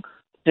wrong.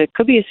 There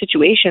could be a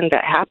situation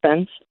that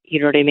happens.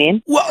 You know what I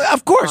mean? Well,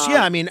 of course,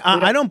 yeah. I mean,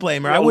 I don't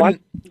blame her. I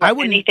wouldn't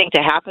anything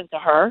to happen to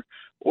her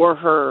or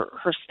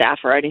her staff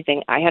or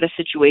anything. I had a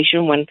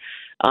situation when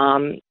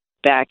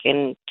back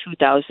in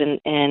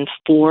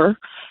 2004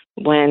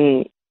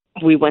 when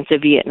we went to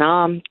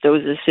Vietnam. There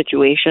was a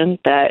situation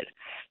that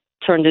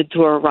turned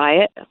into a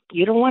riot.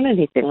 You don't want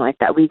anything like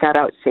that. We got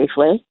out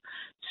safely.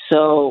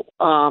 So,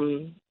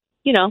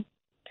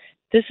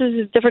 this is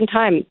a different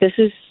time. This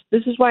is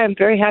why I'm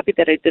very happy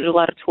that I did a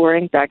lot of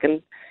touring back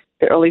in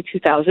the early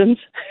 2000s.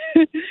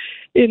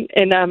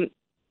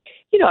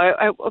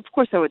 I of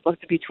course I would love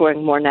to be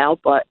touring more now,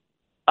 but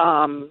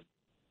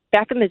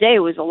back in the day it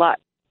was a lot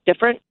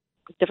different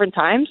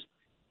times.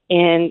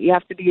 And you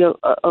have to be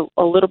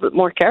a little bit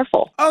more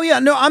careful. Oh, yeah.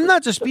 No, I'm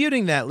not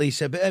disputing that,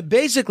 Lisa.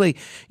 Basically,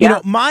 you know,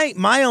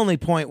 my only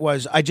point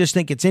was I just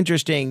think it's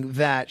interesting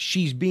that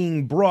she's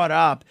being brought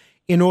up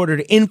in order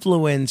to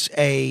influence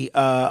a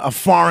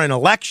foreign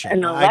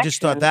election. I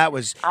just thought that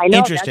was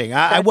interesting.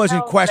 I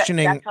wasn't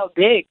questioning. That's how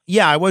big.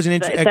 Yeah, I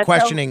wasn't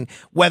questioning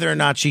whether or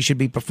not she should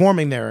be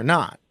performing there or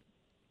not.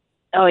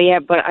 Oh yeah,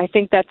 but I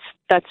think that's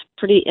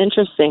pretty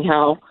interesting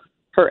how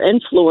her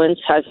influence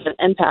has an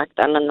impact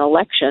on an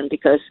election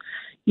because,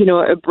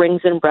 it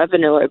brings in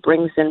revenue, it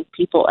brings in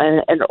people,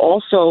 and it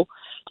also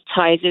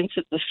ties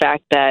into the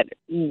fact that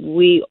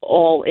we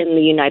all in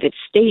the United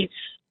States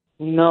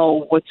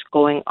know what's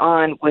going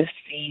on with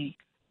the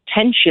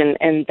tension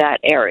in that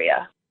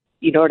area.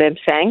 You know what I'm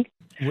saying?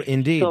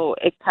 Indeed. So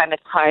it kind of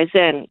ties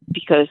in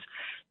because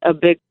a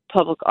big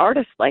public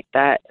artist like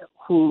that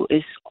who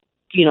is,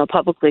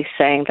 publicly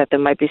saying that there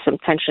might be some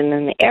tension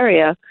in the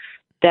area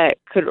that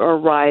could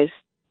arise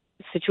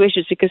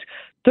situations because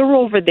they're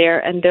over there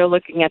and they're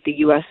looking at the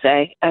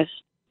USA as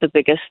the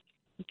biggest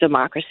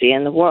democracy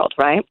in the world,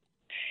 right?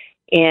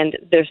 And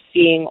they're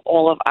seeing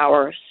all of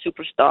our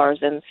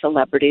superstars and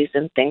celebrities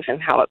and things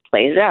and how it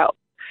plays out.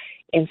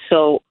 And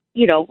so,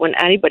 when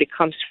anybody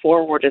comes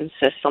forward and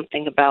says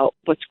something about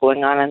what's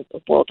going on in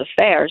world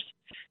affairs,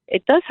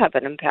 it does have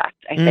an impact,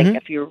 I think,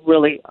 if you're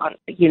really on,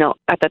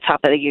 at the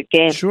top of your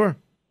game. Sure.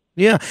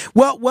 Yeah.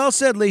 Well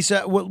said,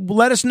 Lisa.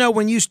 Let us know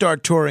when you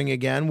start touring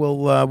again.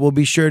 We'll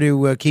be sure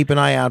to keep an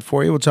eye out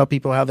for you. We'll tell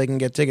people how they can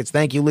get tickets.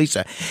 Thank you,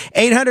 Lisa.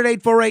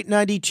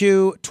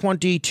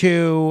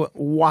 800-848-9222.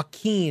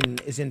 Joaquin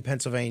is in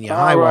Pennsylvania.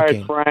 Hi,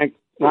 Joaquin. All right,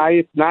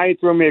 Frank. Now you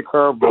threw me a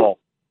curveball.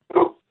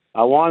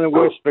 I want to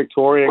wish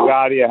Victoria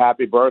Gotti a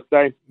happy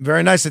birthday.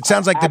 Very nice. It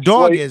sounds like the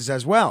dog is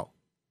as well.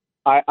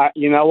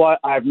 You know what?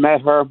 I've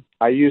met her.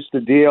 I used to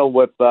deal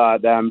with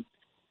them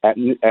at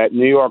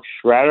New York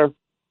Shredder.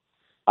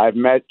 I've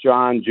met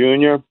John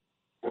Jr.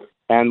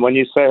 And when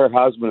you say her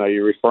husband, are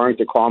you referring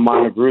to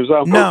Carmine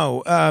Abruzzo?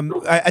 No,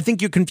 I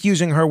think you're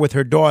confusing her with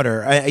her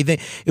daughter. I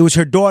think it was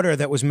her daughter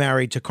that was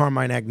married to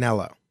Carmine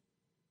Agnello.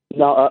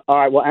 No, all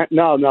right. Well,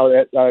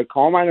 no.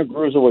 Carmine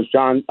Abruzzo was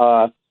John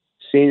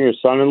Sr.'s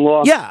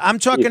son-in-law. Yeah, I'm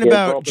talking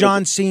about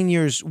John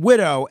Sr.'s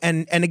widow.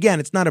 And again,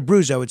 it's not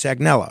Abruzzo, it's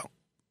Agnello.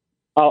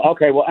 Oh,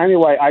 okay. Well,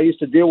 anyway, I used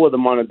to deal with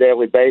him on a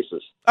daily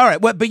basis. All right.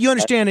 Well, but you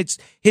understand it's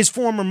his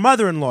former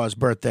mother-in-law's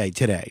birthday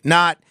today,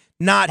 not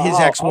his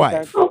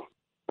ex-wife. Okay.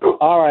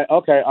 All right.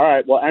 Okay. All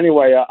right. Well,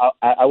 anyway,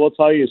 I will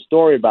tell you a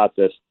story about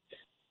this.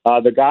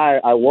 The guy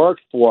I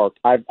worked for,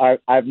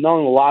 I've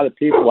known a lot of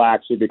people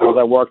actually because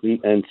I worked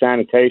in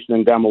sanitation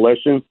and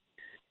demolition,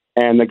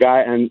 and the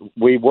guy and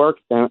we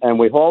worked and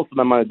we hauled for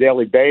them on a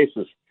daily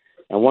basis.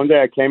 And one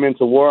day I came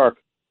into work,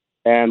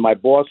 and my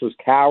boss was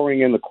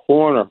cowering in the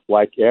corner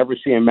like you ever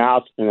see a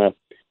mouse in a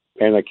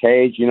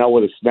cage,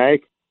 with a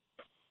snake.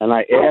 And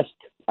I asked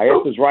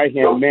his right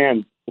hand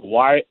man,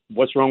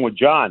 what's wrong with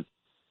John?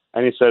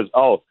 And he says,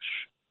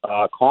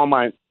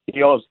 Carmine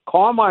owes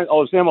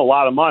him a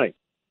lot of money.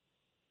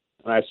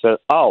 And I said,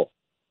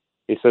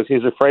 he says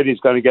he's afraid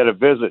he's going to get a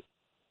visit.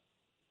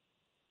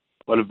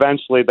 But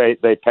eventually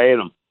they paid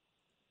him.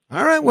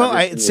 All right. Well,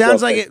 it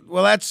sounds like it.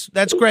 Well,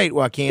 that's great,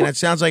 Joaquin. It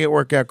sounds like it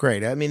worked out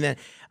great. I mean,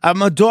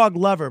 I'm a dog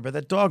lover, but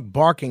that dog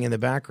barking in the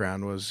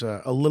background was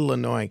a little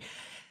annoying.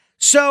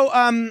 So,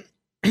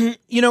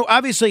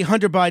 obviously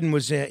Hunter Biden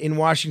was in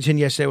Washington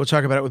yesterday. We'll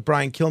talk about it with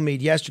Brian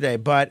Kilmeade yesterday.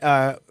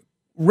 But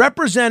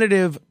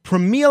Representative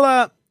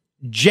Pramila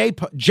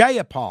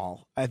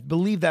Jayapal, I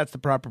believe that's the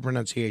proper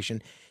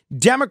pronunciation,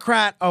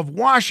 Democrat of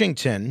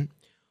Washington,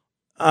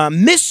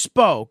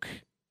 misspoke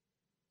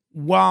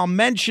while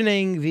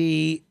mentioning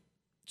the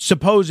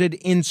supposed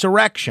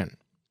insurrection.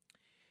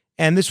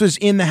 And this was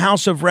in the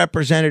House of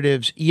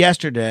Representatives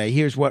yesterday.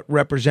 Here's what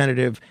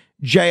Representative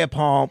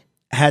Jayapal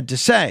had to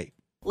say.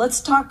 Let's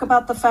talk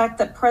about the fact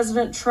that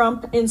President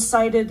Trump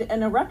incited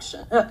an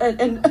erection.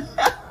 And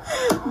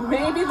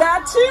maybe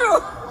that too.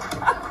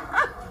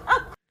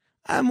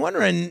 I'm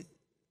wondering,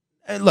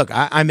 look,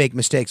 I make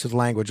mistakes with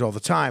language all the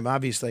time,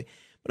 obviously,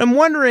 but I'm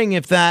wondering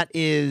if that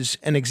is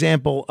an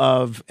example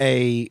of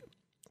a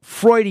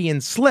Freudian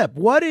slip.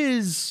 What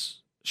is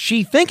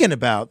she thinking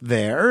about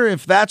there,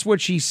 if that's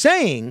what she's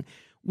saying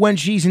when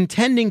she's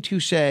intending to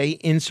say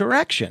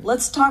insurrection?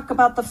 Let's talk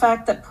about the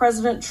fact that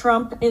President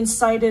Trump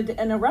incited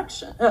an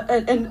erection.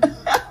 And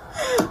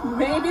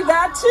maybe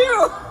that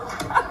too.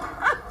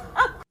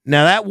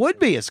 Now, that would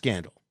be a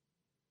scandal.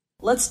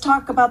 Let's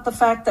talk about the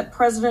fact that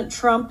President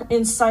Trump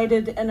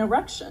incited an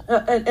erection.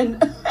 And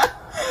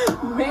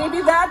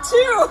maybe that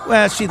too.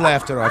 Well, she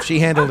laughed it off. She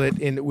handled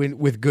it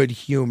with good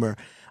humor.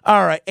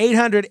 All right,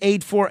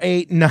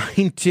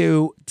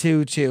 800-848-9222,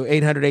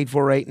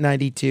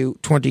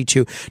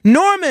 800-848-9222.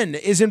 Norman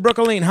is in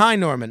Brooklyn. Hi,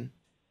 Norman.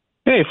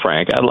 Hey,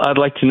 Frank. I'd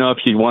like to know if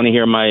you want to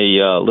hear my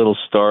little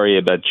story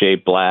about Jay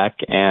Black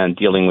and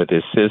dealing with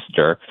his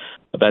sister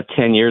about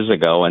 10 years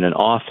ago in an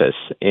office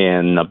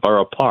in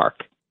Borough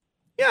Park.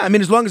 Yeah, I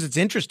mean, as long as it's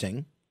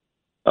interesting.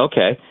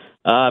 Okay.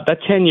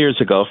 About 10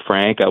 years ago,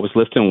 Frank, I was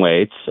lifting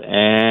weights,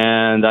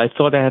 and I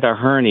thought I had a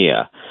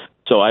hernia.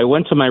 So I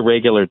went to my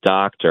regular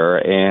doctor,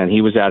 and he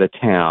was out of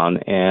town,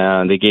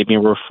 and they gave me a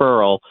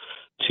referral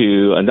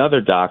to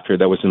another doctor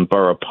that was in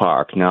Borough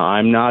Park. Now,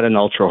 I'm not an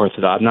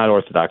ultra-Orthodox. I'm not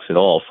Orthodox at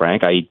all,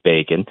 Frank. I eat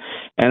bacon.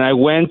 And I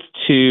went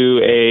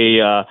to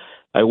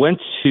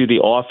the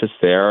office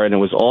there, and it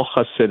was all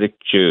Hasidic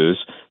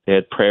Jews. They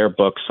had prayer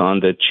books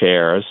on the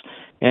chairs.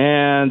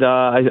 and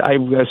I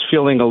was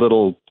feeling a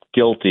little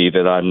guilty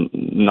that I'm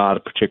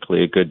not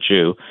particularly a good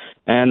Jew,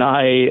 and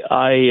I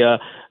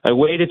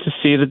waited to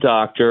see the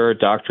doctor.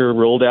 Doctor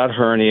ruled out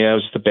hernia. It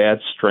was the bad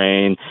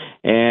strain,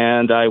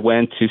 and I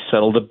went to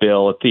settle the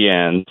bill at the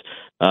end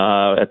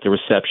at the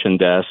reception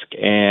desk,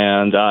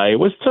 and I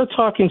was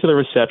talking to the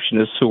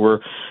receptionists who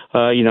were,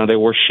 they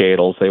wore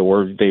shadels, they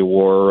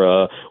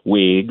wore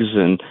wigs,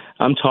 and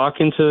I'm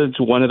talking to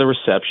one of the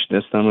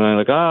receptionists. And I'm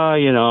like,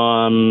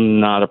 I'm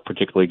not a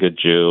particularly good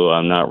Jew.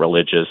 I'm not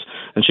religious.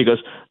 And she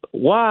goes,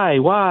 why?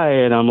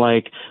 And I'm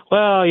like,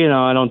 well,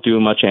 I don't do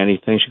much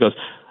anything. She goes,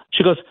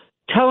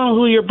 tell him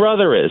who your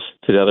brother is,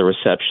 to the other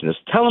receptionist.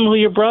 Tell him who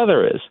your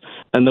brother is.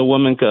 And the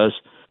woman goes,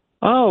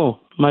 oh,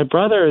 my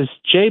brother is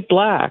Jay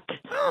Black.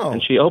 Oh.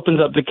 And she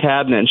opens up the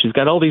cabinet, and she's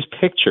got all these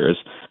pictures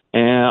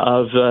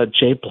of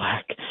Jay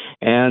Black.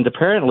 And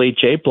apparently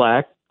Jay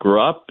Black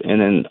grew up in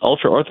an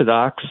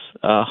ultra-Orthodox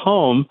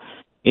home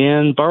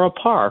in Borough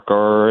Park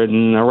or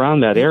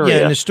around that area.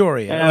 Yeah, in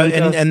Astoria.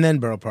 And then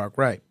Borough Park,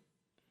 right.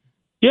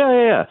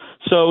 Yeah.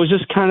 So it was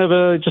just kind of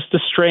a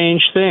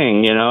strange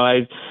thing.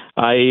 I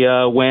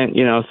went,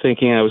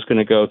 thinking I was going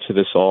to go to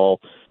this all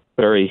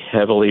very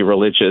heavily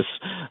religious,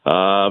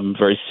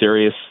 very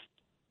serious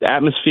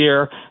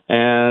atmosphere,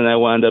 and I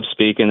wound up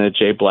speaking to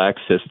Jay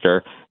Black's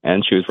sister,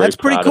 and she was very That's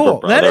pretty proud cool. of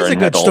her brother. That is a and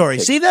good had all story.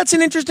 the See, that's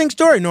an interesting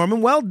story, Norman.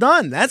 Well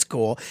done. That's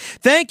cool.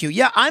 Thank you.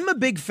 Yeah, I'm a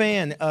big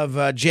fan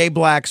of Jay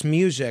Black's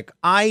music.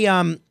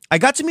 I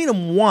got to meet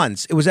him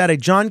once. It was at a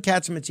John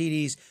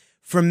Katzimatidis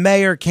for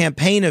Mayor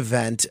campaign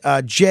event.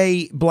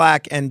 Jay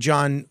Black and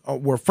John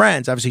were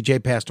friends. Obviously, Jay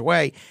passed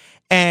away.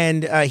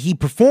 And he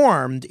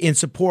performed in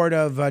support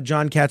of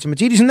John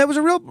Katzimatidis, and that was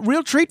a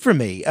real treat for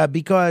me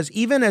because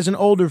even as an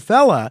older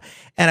fella,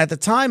 and at the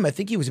time I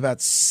think he was about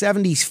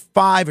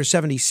 75 or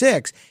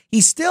 76, he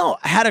still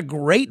had a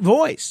great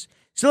voice.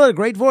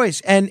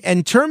 And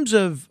in terms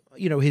of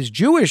his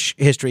Jewish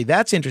history,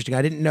 that's interesting.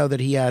 I didn't know that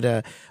he had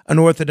an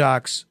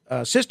Orthodox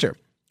sister,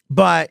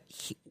 but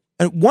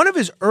one of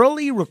his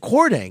early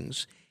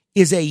recordings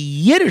is a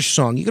Yiddish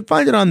song. You can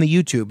find it on the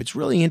YouTube. It's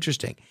really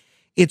interesting.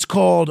 It's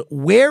called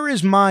Where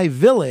Is My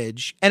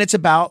Village? And it's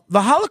about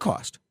the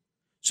Holocaust.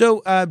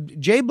 So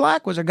Jay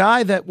Black was a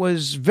guy that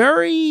was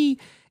very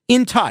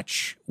in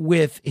touch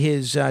with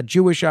his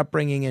Jewish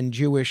upbringing and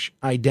Jewish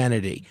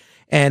identity.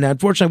 And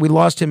unfortunately, we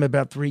lost him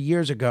about 3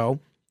 years ago.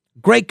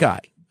 Great guy.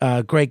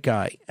 I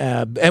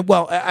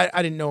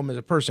didn't know him as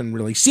a person,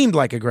 really. Seemed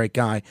like a great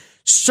guy.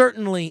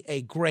 Certainly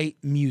a great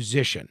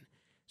musician.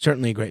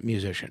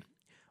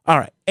 All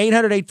right,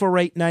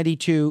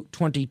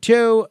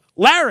 800-848-9222.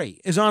 Larry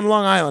is on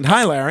Long Island.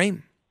 Hi,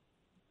 Larry.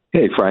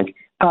 Hey, Frank.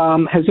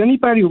 Has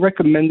anybody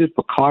recommended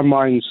for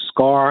Carmine's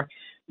scar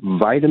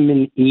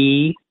vitamin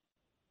E?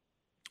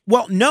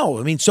 Well, no.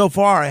 I mean, so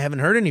far I haven't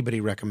heard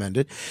anybody recommend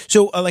it.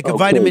 So a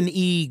vitamin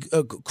E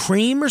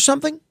cream or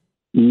something?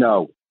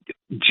 No.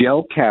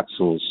 Gel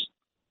capsules,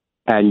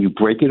 and you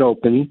break it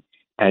open,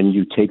 and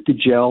you take the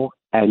gel,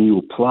 and you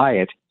apply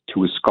it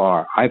to a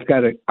scar. I've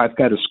got a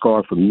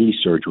scar from knee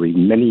surgery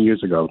many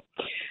years ago,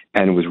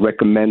 and it was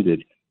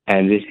recommended.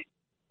 And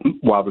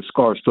while the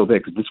scar is still there,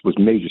 because this was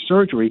major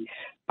surgery,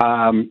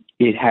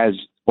 it has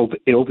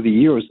over the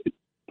years,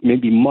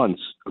 maybe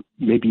months,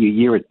 maybe a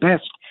year at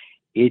best,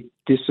 it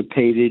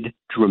dissipated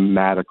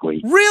dramatically.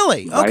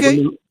 Really?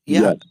 Okay.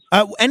 Yes.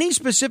 Any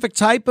specific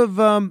type of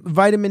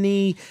vitamin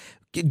E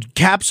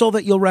capsule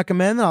that you'll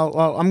recommend? I'm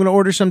going to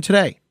order some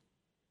today.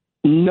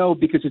 No,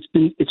 because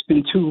it's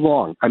been too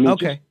long. I mean,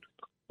 okay.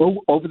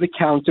 Over the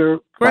counter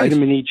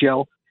vitamin E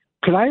gel.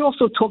 Could I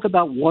also talk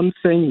about one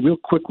thing real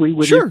quickly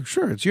with you?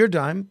 Sure. It's your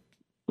dime.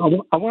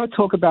 I want to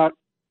talk about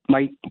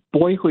my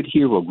boyhood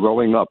hero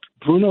growing up,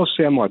 Bruno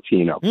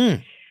Sammartino.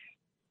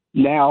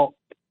 Now,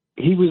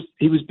 he was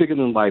bigger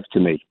than life to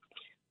me.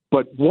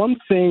 But one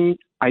thing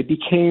I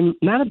became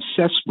not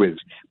obsessed with,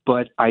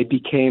 but I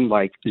became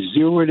like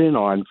zeroed in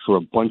on for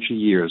a bunch of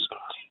years.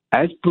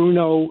 As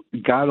Bruno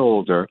got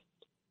older,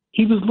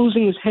 he was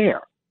losing his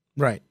hair.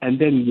 Right. And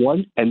then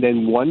one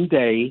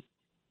day,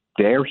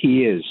 there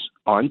he is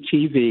on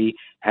TV,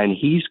 and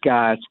he's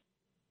got,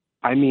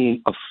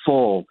 a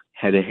full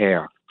head of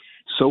hair.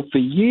 So for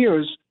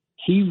years,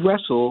 he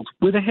wrestled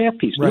with a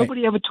hairpiece. Right.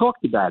 Nobody ever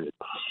talked about it.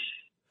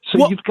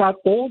 So you've got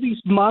all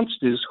these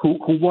monsters who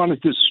want to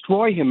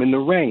destroy him in the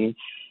ring.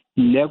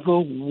 Never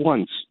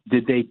once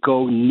did they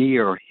go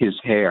near his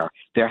hair.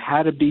 There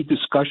had to be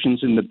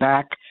discussions in the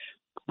back.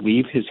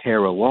 Leave his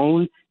hair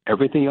alone.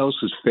 Everything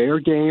else is fair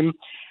game.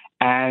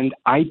 And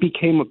I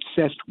became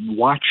obsessed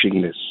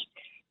watching this.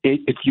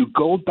 If you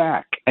go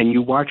back and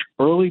you watch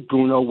early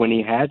Bruno when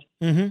he had,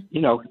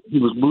 he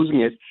was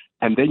losing it,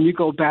 and then you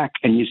go back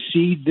and you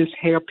see this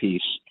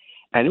hairpiece,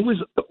 and it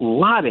was a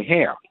lot of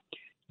hair.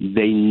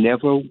 They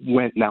never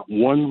went, not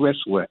one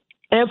wrestler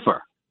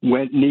ever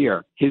went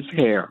near his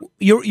hair.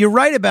 You're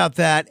right about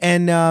that.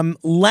 And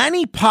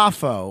Lanny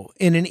Poffo,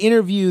 in an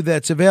interview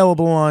that's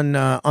available on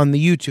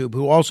the YouTube,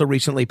 who also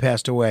recently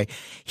passed away,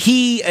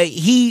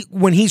 he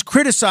when he's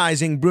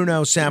criticizing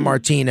Bruno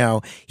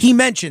Sammartino, he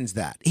mentions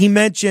that. He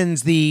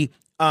mentions the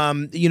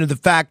The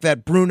fact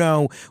that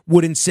Bruno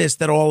would insist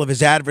that all of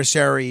his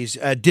adversaries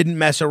didn't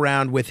mess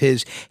around with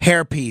his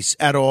hairpiece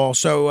at all.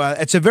 So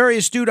it's a very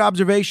astute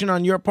observation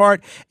on your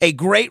part. A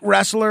great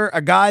wrestler,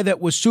 a guy that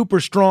was super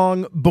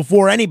strong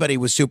before anybody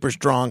was super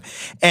strong,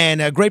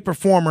 and a great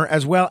performer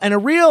as well. And a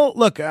real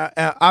look.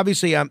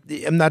 Obviously, I'm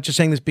not just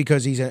saying this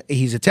because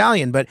he's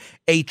Italian, but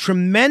a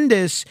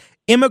tremendous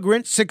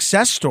immigrant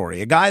success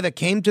story. A guy that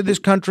came to this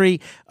country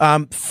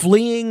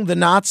fleeing the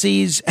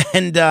Nazis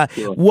and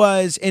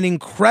was an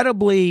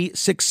incredibly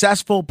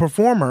successful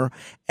performer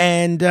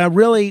and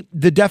really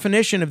the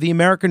definition of the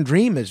American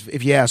dream,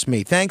 if you ask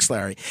me. Thanks,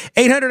 Larry.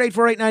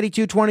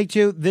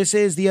 800-848-9222. This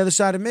is The Other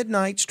Side of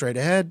Midnight. Straight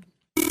ahead.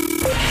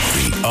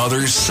 The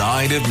Other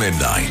Side of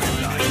Midnight.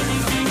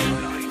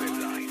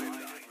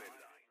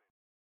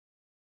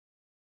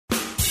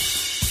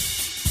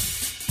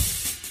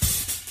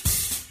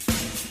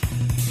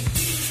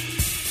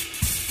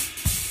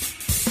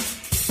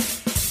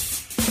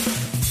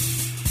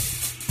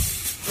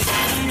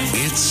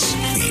 It's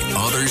The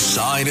Other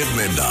Side of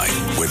Midnight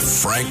with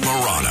Frank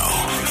Morano.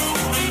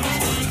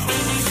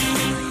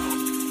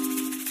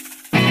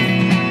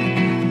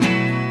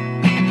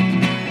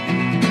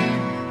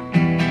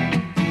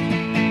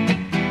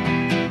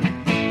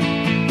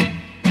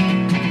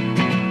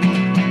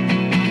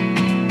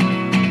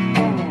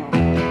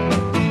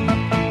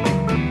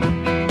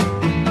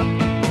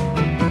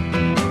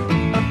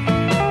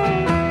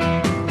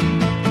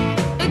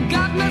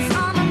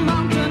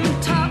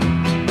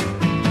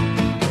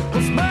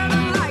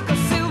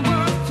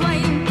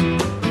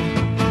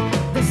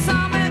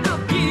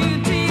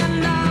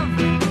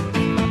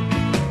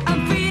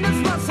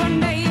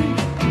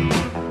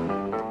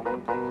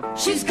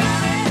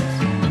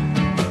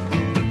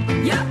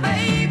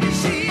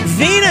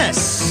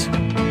 Venus!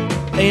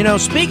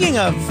 Speaking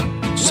of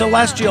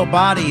celestial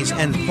bodies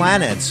and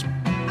planets,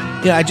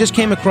 I just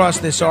came across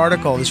this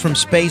article. This is from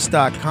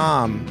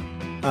space.com.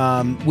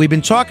 We've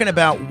been talking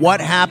about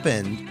what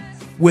happened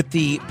with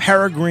the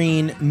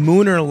Peregrine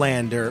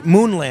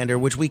moonlander,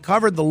 which we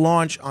covered the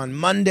launch on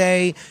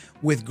Monday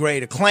with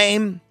great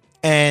acclaim.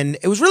 And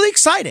it was really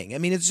exciting. I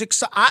mean,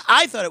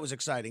 I thought it was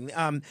exciting.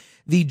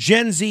 The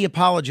Gen Z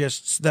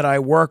apologists that I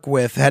work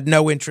with had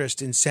no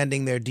interest in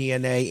sending their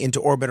DNA into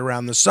orbit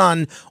around the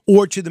sun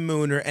or to the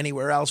moon or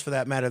anywhere else for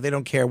that matter. They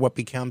don't care what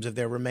becomes of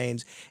their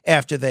remains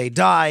after they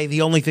die.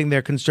 The only thing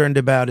they're concerned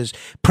about is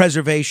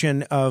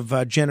preservation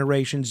of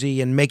Generation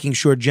Z and making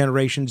sure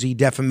Generation Z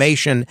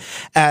defamation,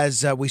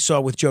 as we saw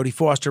with Jodie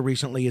Foster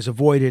recently, is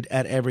avoided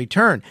at every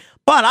turn.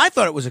 But I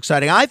thought it was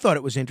exciting. I thought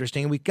it was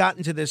interesting. We got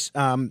into this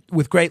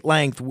with great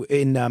length,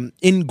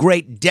 in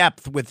great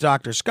depth with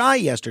Dr. Sky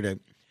yesterday.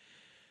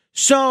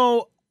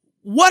 So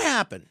what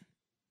happened?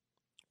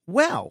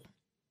 Well,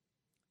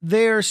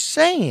 they're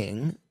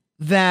saying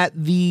that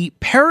the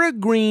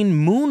Peregrine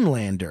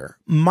moonlander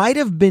might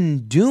have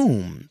been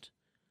doomed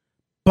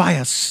by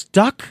a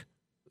stuck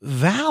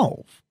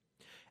valve.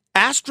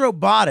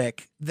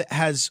 Astrobotic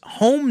has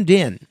homed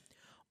in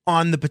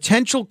on the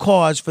potential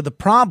cause for the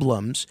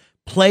problems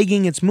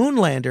plaguing its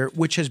moonlander,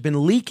 which has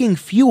been leaking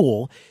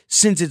fuel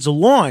since its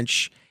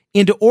launch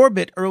into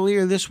orbit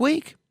earlier this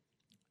week.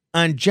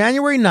 On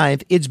January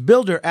 9th, its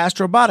builder,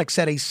 Astrobotic,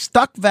 said a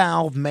stuck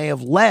valve may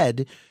have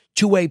led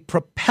to a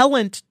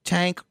propellant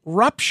tank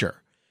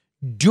rupture,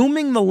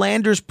 dooming the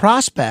lander's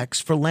prospects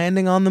for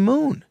landing on the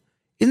moon.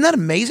 Isn't that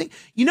amazing?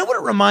 You know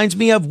what it reminds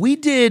me of? We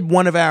did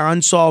one of our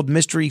Unsolved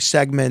Mystery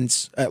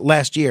segments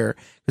last year,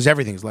 because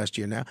everything's last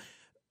year now,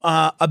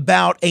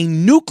 about a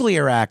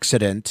nuclear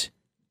accident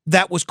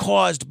that was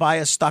caused by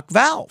a stuck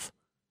valve,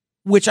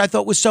 which I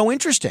thought was so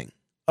interesting.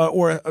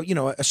 Or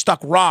a stuck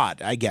rod,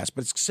 I guess,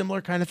 but it's a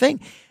similar kind of thing.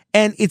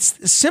 And it's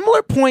a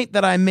similar point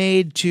that I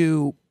made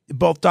to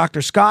both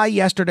Dr. Sky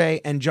yesterday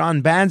and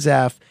John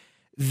Banzaf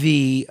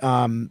the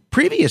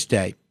previous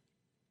day.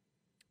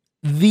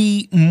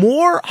 The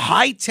more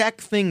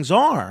high-tech things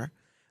are,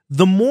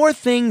 the more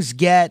things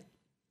get,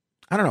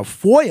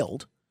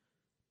 foiled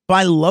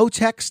by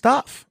low-tech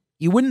stuff.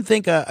 You wouldn't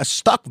think a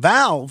stuck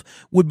valve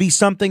would be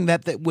something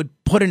that would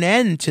put an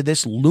end to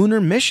this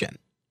lunar mission.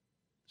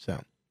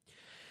 So.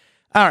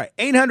 All right,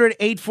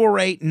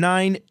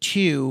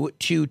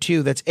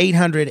 800-848-9222. That's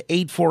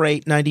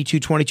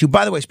 800-848-9222.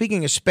 By the way,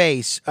 speaking of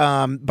space,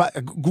 but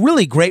a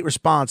really great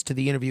response to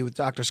the interview with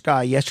Dr.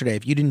 Sky yesterday.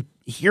 If you didn't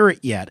hear it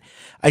yet,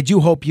 I do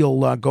hope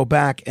you'll go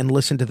back and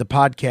listen to the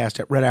podcast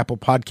at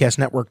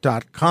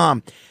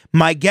redapplepodcastnetwork.com.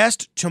 My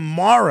guest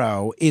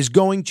tomorrow is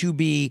going to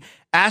be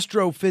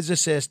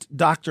astrophysicist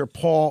Dr.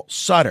 Paul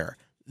Sutter.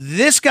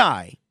 This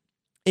guy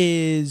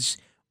is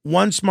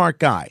one smart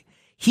guy.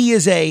 He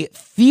is a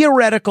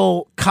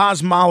theoretical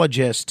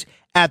cosmologist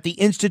at the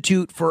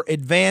Institute for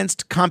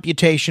Advanced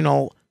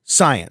Computational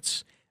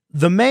Science.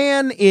 The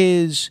man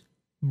is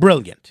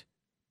brilliant.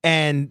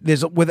 And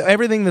with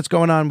everything that's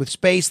going on with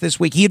space this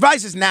week, he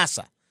advises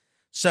NASA.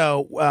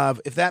 So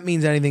if that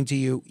means anything to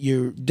you,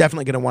 you're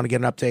definitely going to want to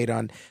get an update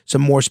on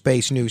some more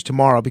space news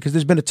tomorrow, because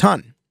there's been a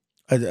ton.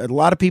 A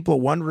lot of people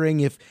are wondering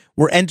if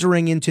we're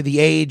entering into the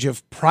age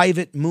of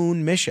private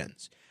moon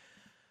missions.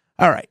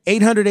 All right,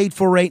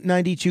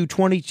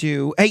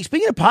 800-848-9222. Hey,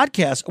 speaking of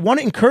podcasts, I want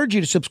to encourage you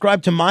to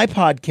subscribe to my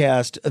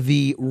podcast,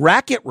 The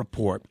Racket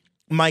Report.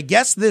 My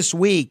guest this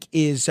week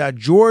is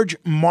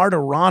George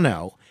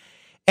Martorano.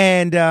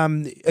 And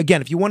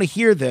again, if you want to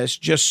hear this,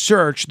 just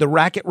search The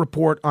Racket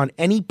Report on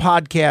any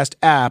podcast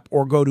app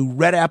or go to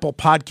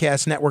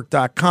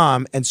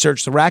redapplepodcastnetwork.com and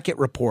search The Racket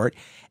Report.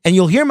 And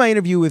you'll hear my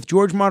interview with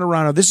George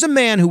Martorano. This is a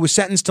man who was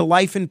sentenced to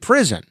life in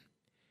prison.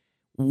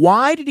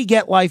 Why did he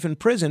get life in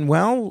prison?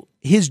 Well,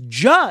 his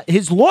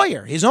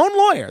lawyer, his own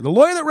lawyer, the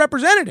lawyer that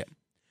represented him,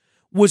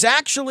 was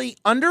actually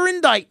under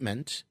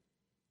indictment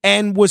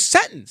and was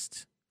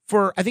sentenced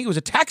for, I think it was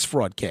a tax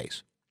fraud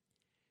case.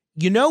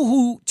 You know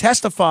who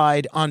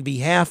testified on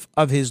behalf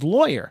of his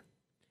lawyer?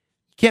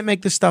 You can't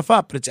make this stuff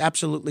up, but it's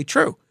absolutely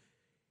true.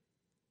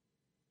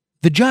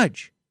 The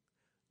judge.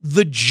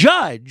 The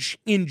judge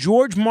in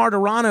George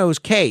Martorano's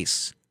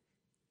case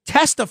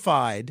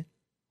testified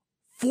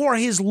for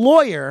his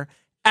lawyer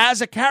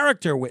as a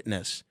character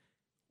witness.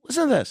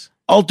 Listen to this.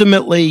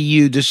 Ultimately,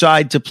 you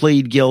decide to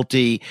plead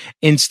guilty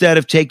instead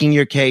of taking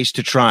your case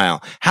to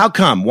trial. How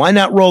come? Why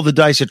not roll the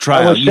dice at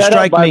trial? I was set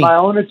up by my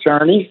own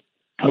attorney.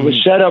 I was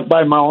set up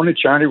by my own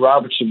attorney,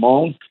 Robert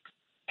Simone.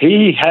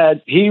 He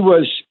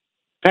was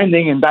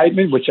pending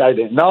indictment, which I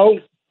didn't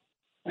know.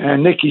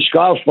 And Nicky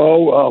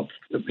Scarfo,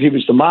 he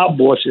was the mob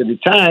boss at the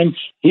time.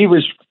 He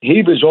was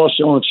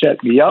also going to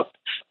set me up.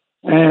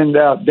 And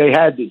they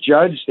had the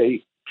judge.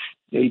 They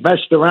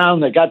messed around.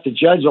 They got the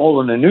judge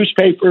all in the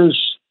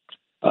newspapers.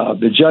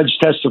 The judge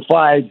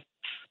testified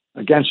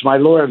against my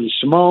lawyer,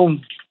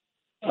 Simone,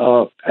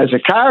 as a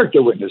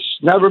character witness.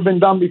 Never been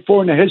done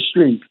before in the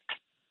history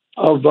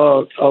of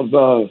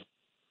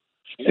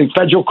in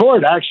federal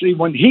court. Actually,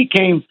 when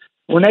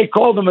they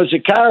called him as a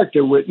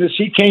character witness,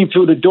 he came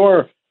through the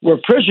door where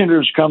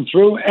prisoners come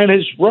through, and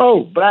his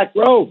black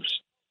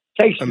robes,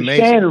 takes the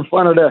stand in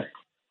front of the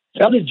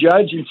other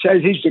judge and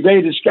says he's the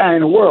greatest guy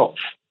in the world.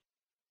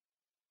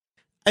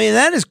 I mean,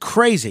 that is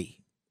crazy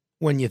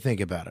when you think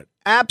about it.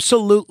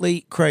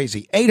 Absolutely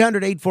crazy.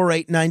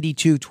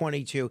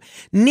 800-848-9222.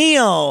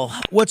 Neil,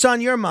 what's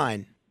on your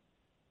mind?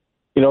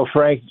 You know,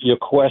 Frank, your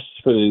quest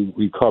for the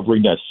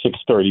recovery, that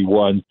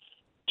 631,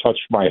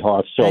 touched my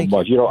heart so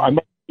much. You know, I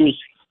might use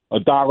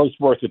 $1's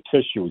worth of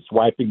tissues,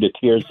 wiping the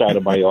tears out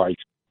of my eyes.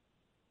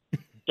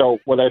 So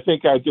what I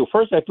think I'd do,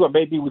 first I thought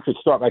maybe we could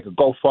start like a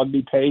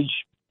GoFundMe page,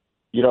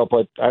 you know,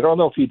 but I don't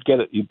know if you'd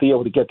be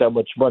able to get that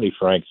much money,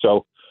 Frank.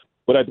 So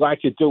what I'd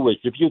like to do is,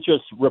 if you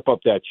just rip up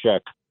that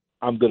check,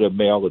 I'm going to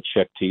mail the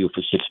check to you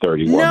for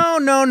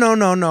 631.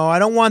 No. I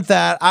don't want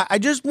that. I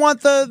just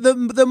want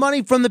the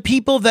money from the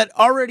people that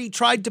already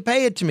tried to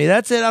pay it to me.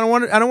 That's it. I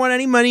don't want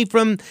any money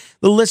from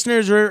the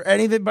listeners or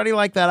anybody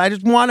like that. I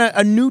just want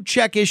a new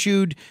check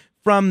issued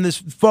from this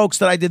folks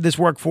that I did this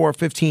work for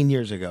 15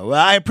 years ago.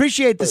 I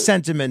appreciate the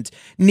sentiment,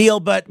 Neil,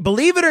 but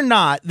believe it or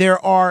not, there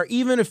are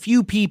even a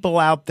few people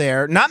out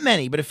there, not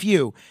many, but a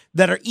few,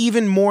 that are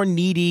even more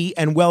needy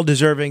and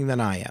well-deserving than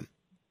I am.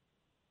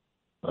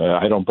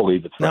 I don't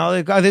believe it.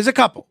 No, there's a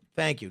couple.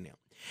 Thank you, Neil.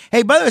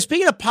 Hey, by the way,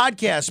 speaking of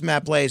podcasts,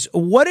 Matt Blaze,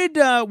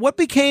 what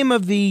became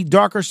of the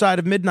Darker Side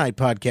of Midnight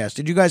podcast?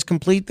 Did you guys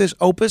complete this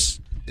opus?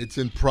 It's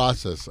in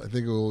process. I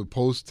think it will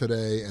post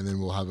today, and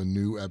then we'll have a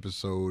new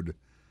episode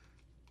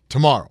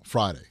tomorrow,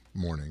 Friday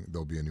morning.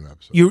 There'll be a new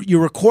episode.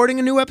 You're recording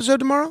a new episode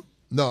tomorrow?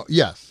 No,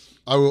 yes.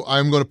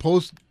 I'm going to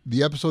post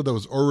the episode that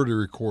was already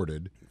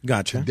recorded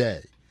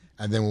today,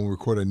 and then we'll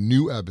record a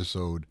new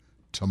episode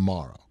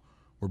tomorrow.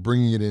 We're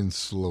bringing it in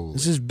slowly.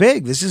 This is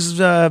big. This is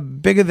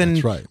bigger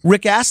than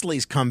Rick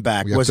Astley's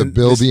comeback. We have to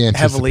build the anticipation.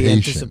 Heavily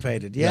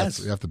anticipated. Yes.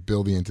 We have to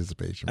build the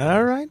anticipation.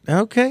 All right.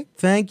 Okay.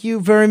 Thank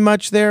you very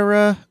much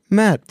there,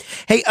 Matt.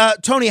 Hey,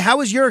 Tony, how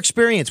was your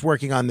experience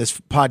working on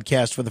this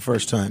podcast for the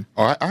first time?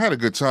 Oh, I had a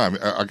good time.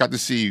 I got to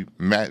see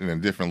Matt in a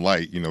different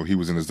light. You know, he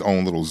was in his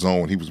own little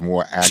zone. He was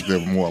more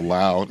active, more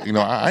loud. You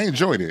know, I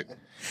enjoyed it.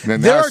 And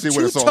then there now I are see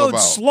what it's all two-toed about.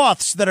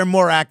 sloths that are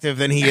more active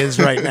than he is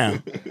right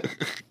now.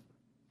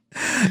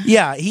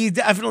 Yeah, he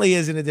definitely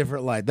is in a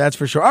different light. That's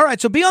for sure. All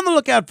right, so be on the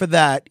lookout for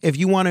that. If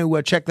you want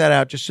to check that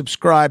out, just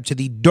subscribe to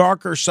the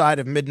Darker Side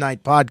of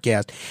Midnight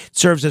podcast. It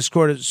serves as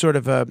sort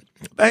of a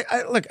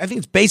look. I think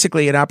it's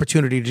basically an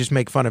opportunity to just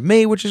make fun of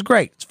me, which is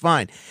great. It's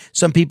fine.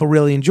 Some people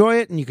really enjoy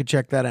it, and you can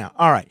check that out.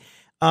 All right,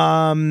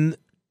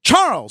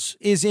 Charles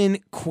is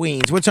in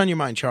Queens. What's on your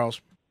mind,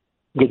 Charles?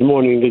 Good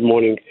morning. Good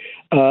morning.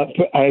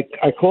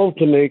 I called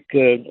to make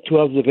two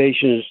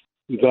observations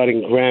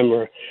regarding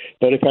grammar,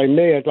 but if I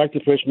may, I'd like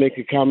to first make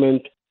a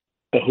comment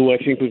who I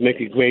think would make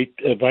a great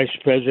vice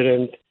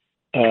president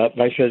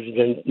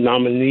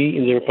nominee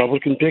in the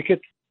Republican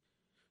ticket.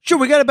 Sure,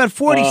 we got about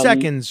 40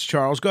 seconds,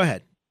 Charles. Go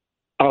ahead.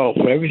 Oh,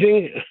 for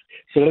everything?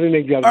 So let me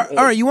make the other.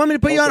 All right, you want me to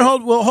put you on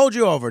hold? We'll hold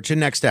you over to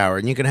next hour,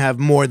 and you can have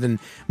more than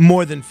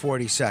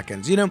 40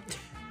 seconds. You know,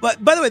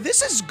 but by the way,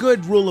 this is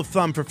good rule of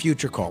thumb for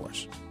future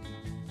callers.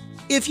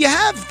 If you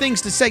have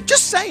things to say,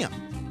 just say them.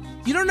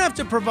 You don't have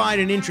to provide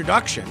an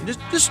introduction.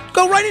 Just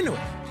go right into it.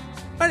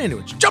 Right into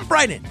it. Just jump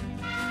right in.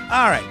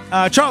 All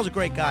right. Charles is a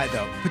great guy,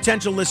 though.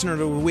 Potential listener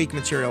to the week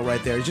material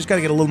right there. He's just got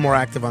to get a little more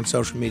active on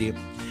social media.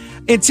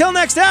 Until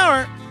next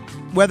hour,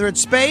 whether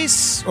it's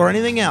space or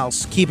anything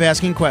else, keep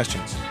asking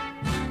questions.